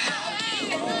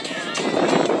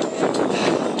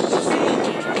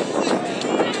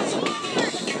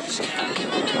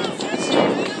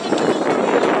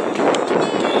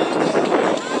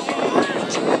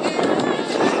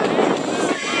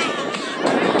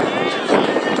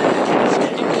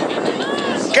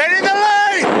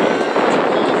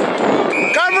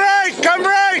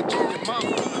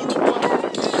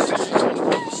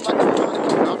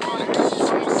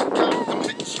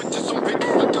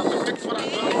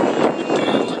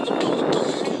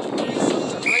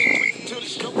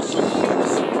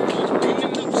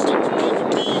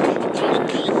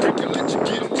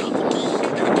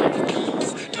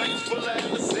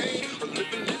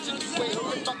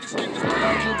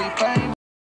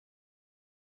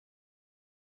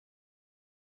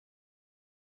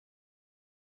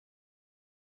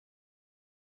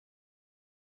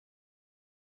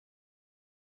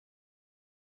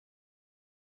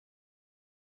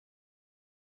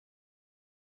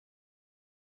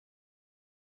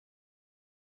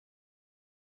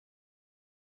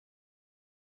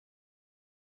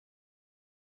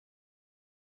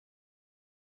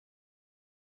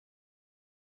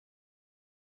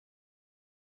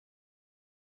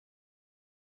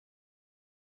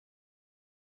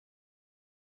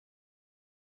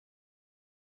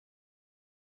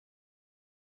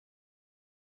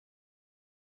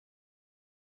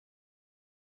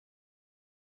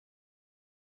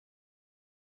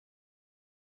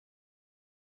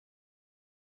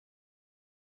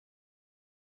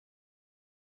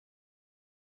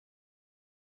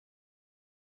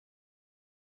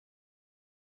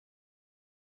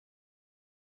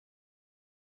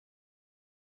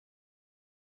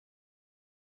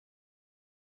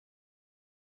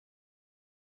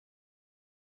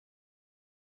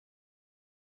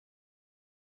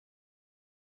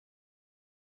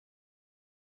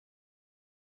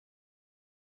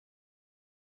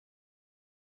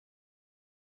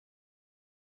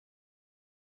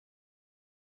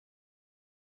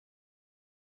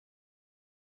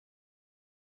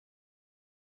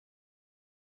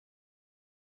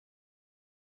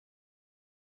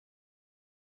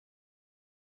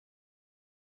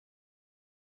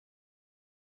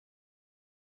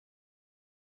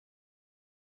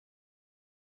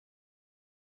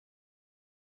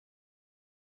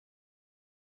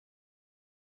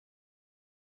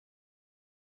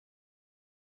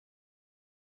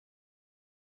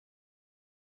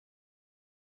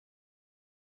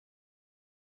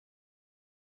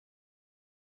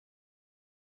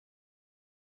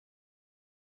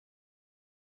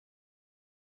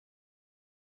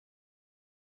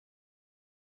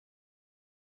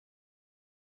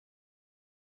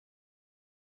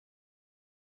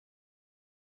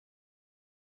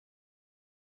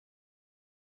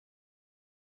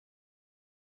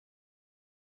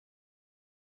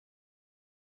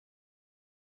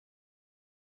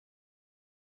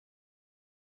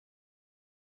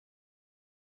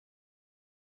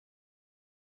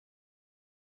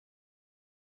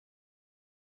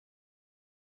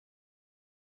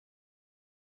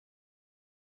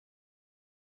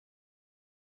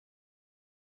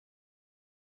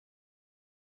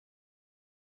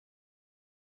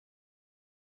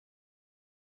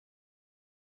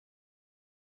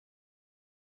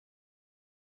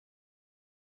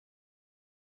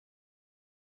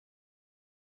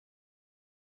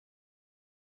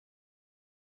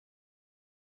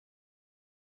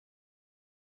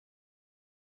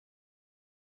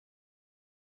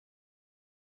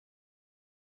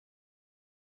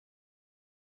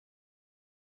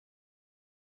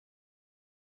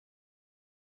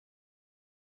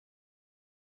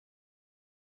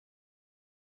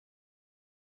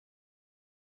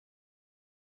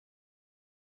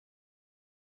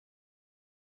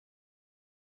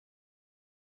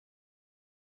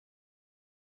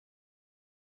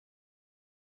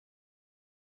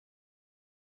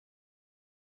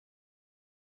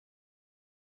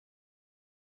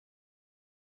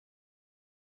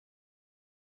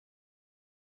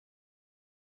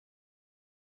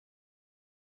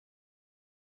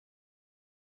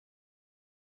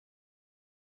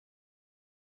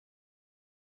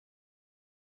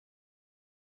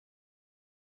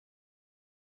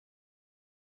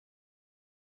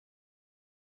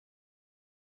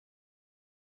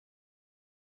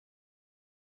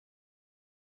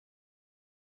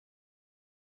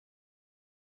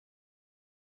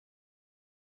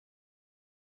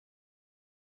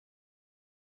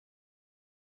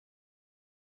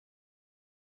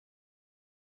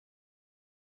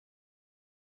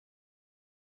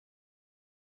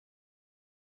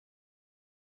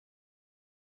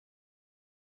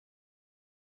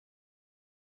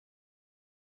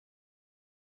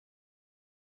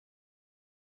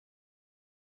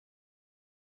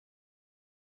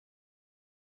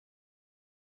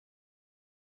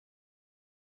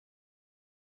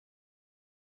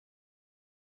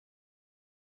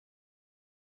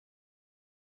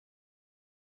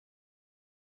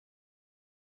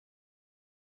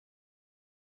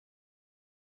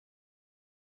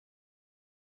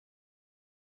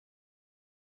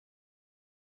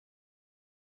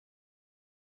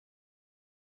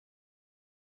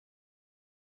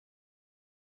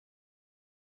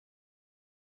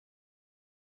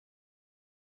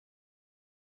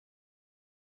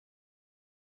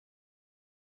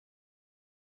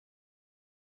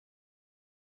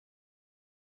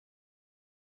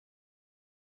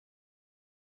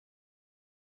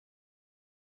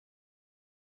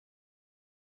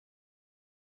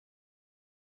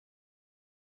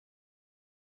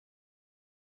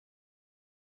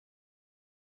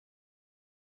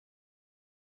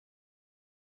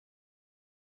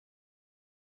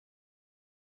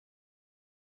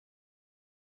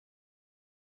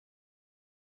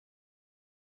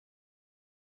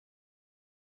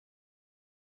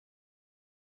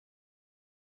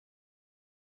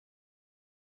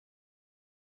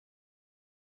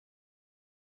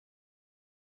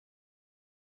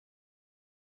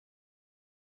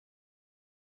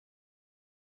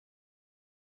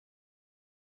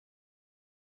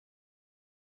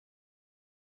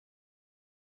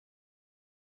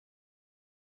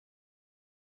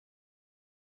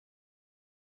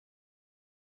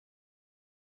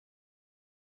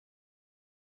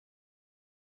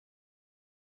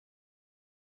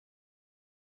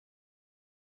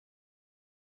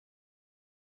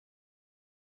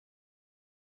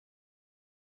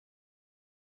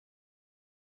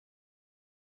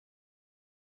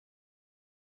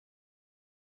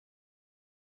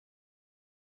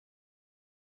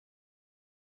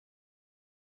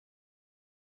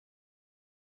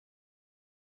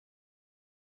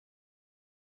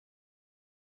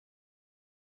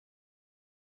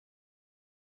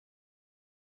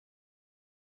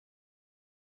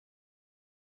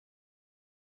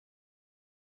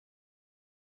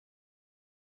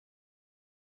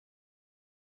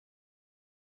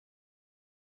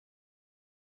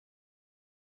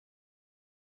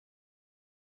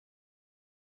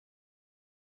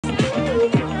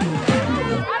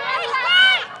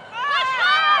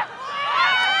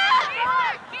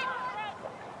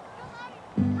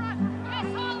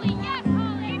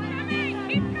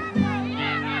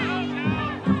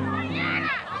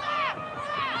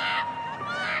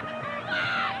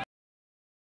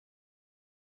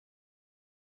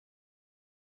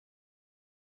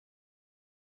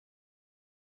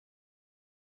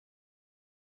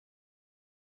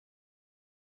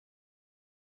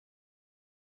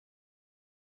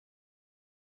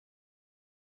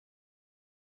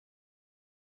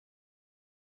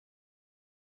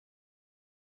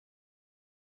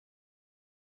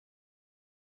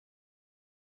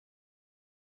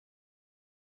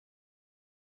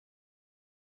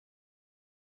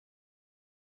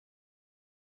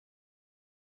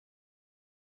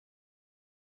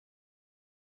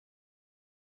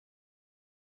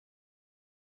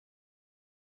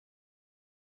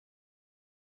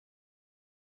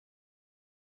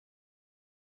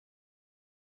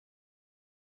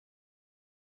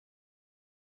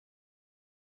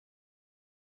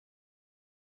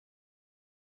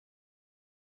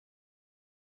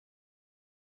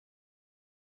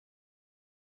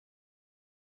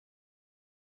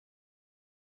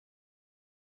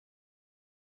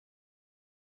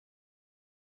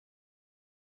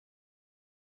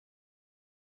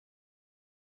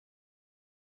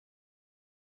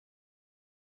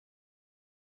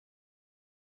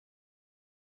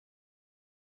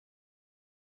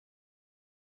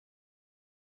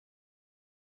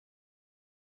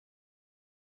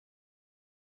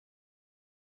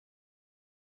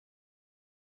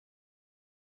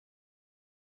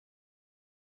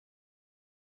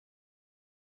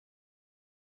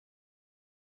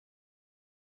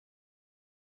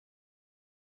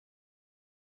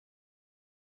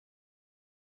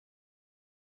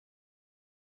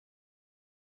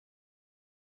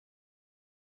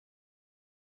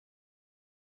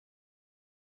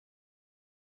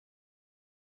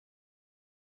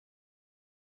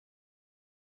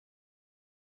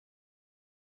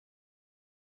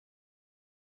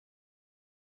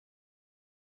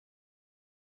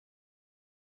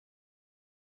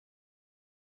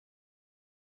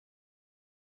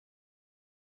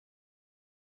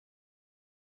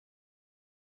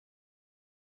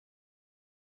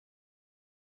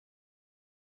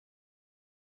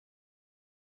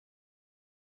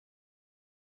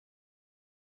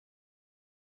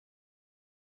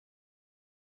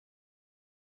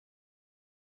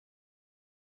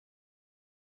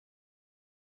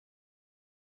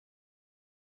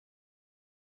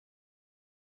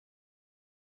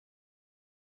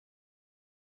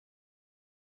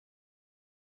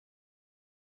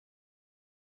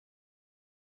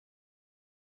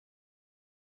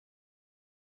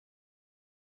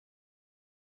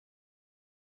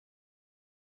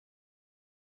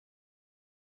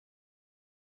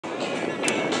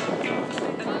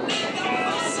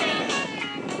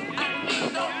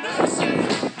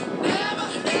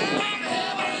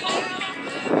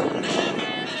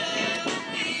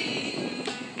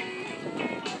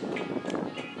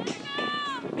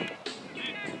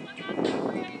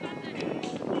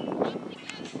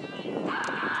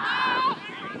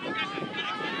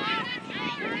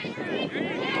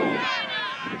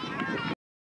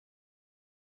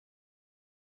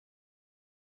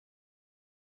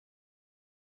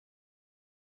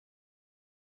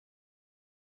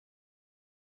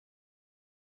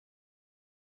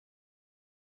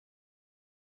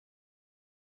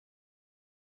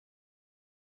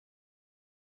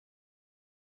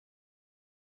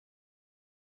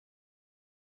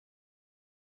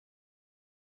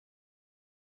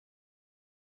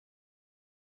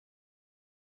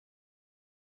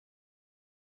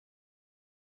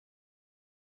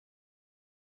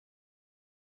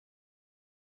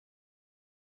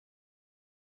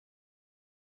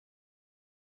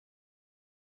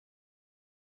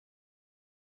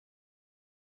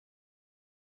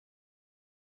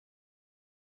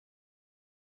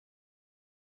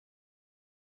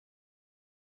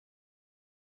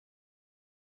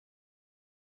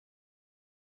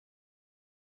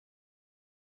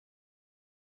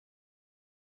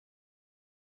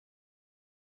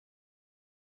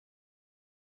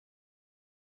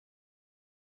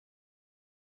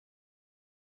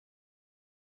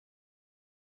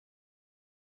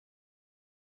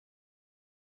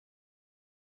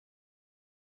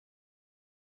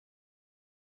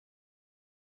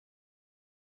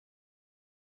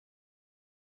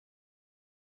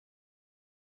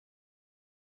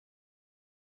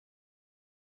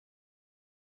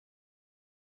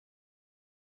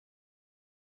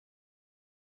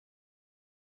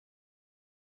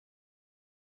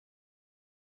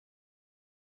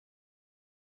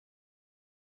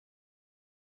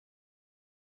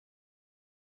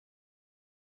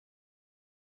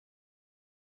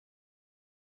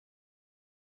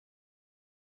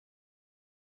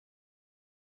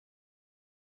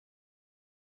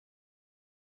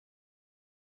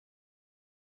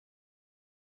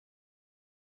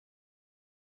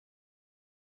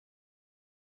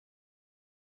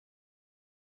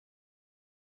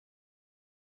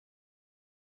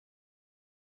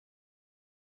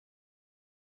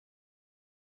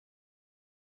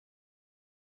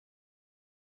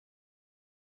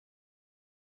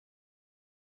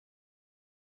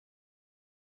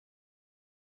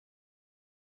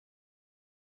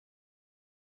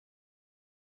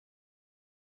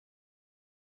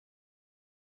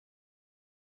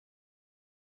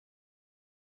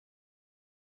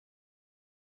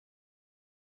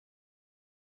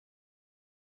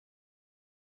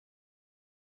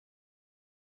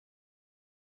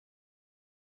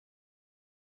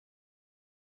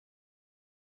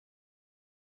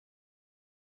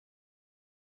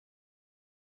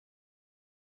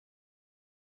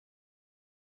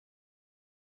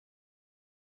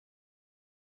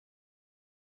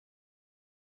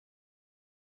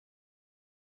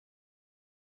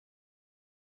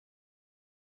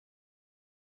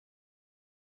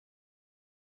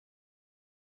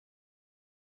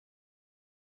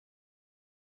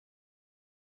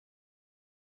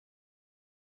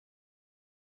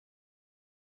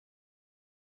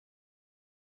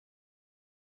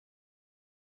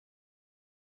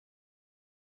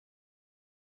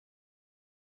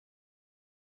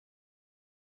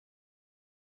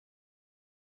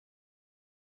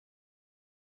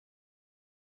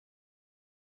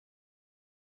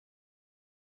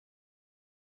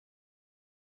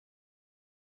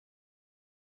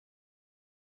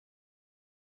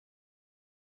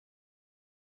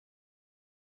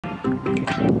She's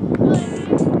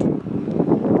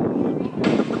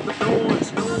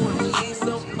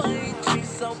so fine, she's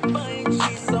so fine,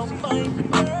 she's so fine.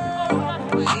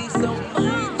 She's so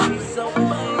fine, she's so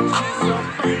fine, she's so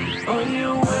fine. Oh,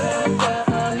 you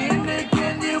weather, Linda,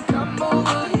 can you come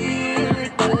over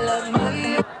here? I love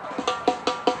my.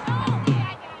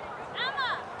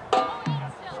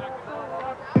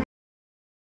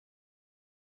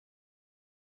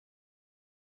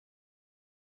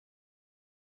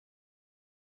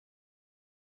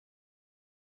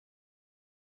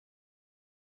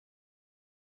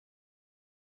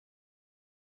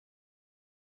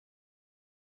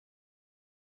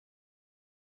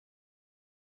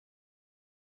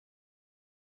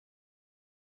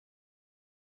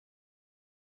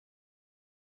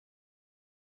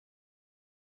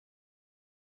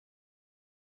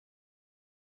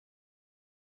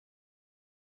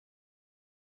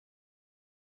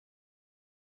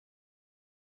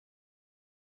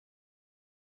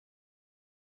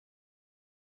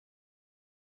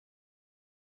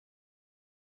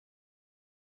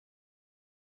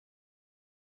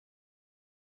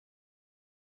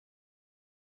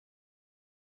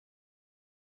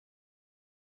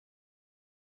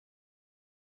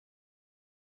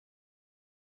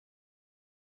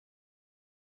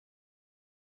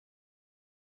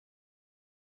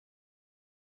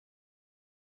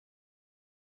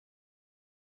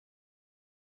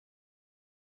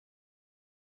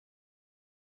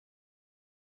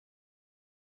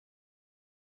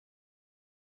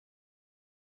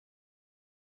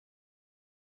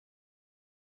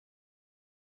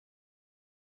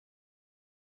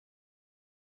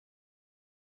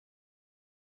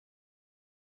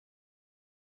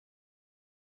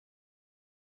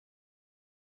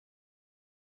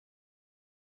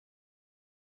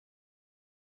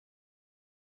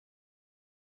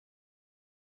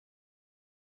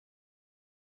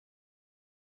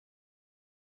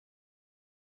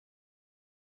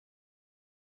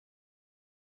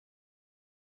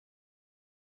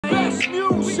 Best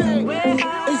music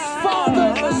is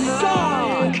Father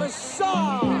Facade.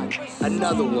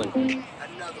 Another one.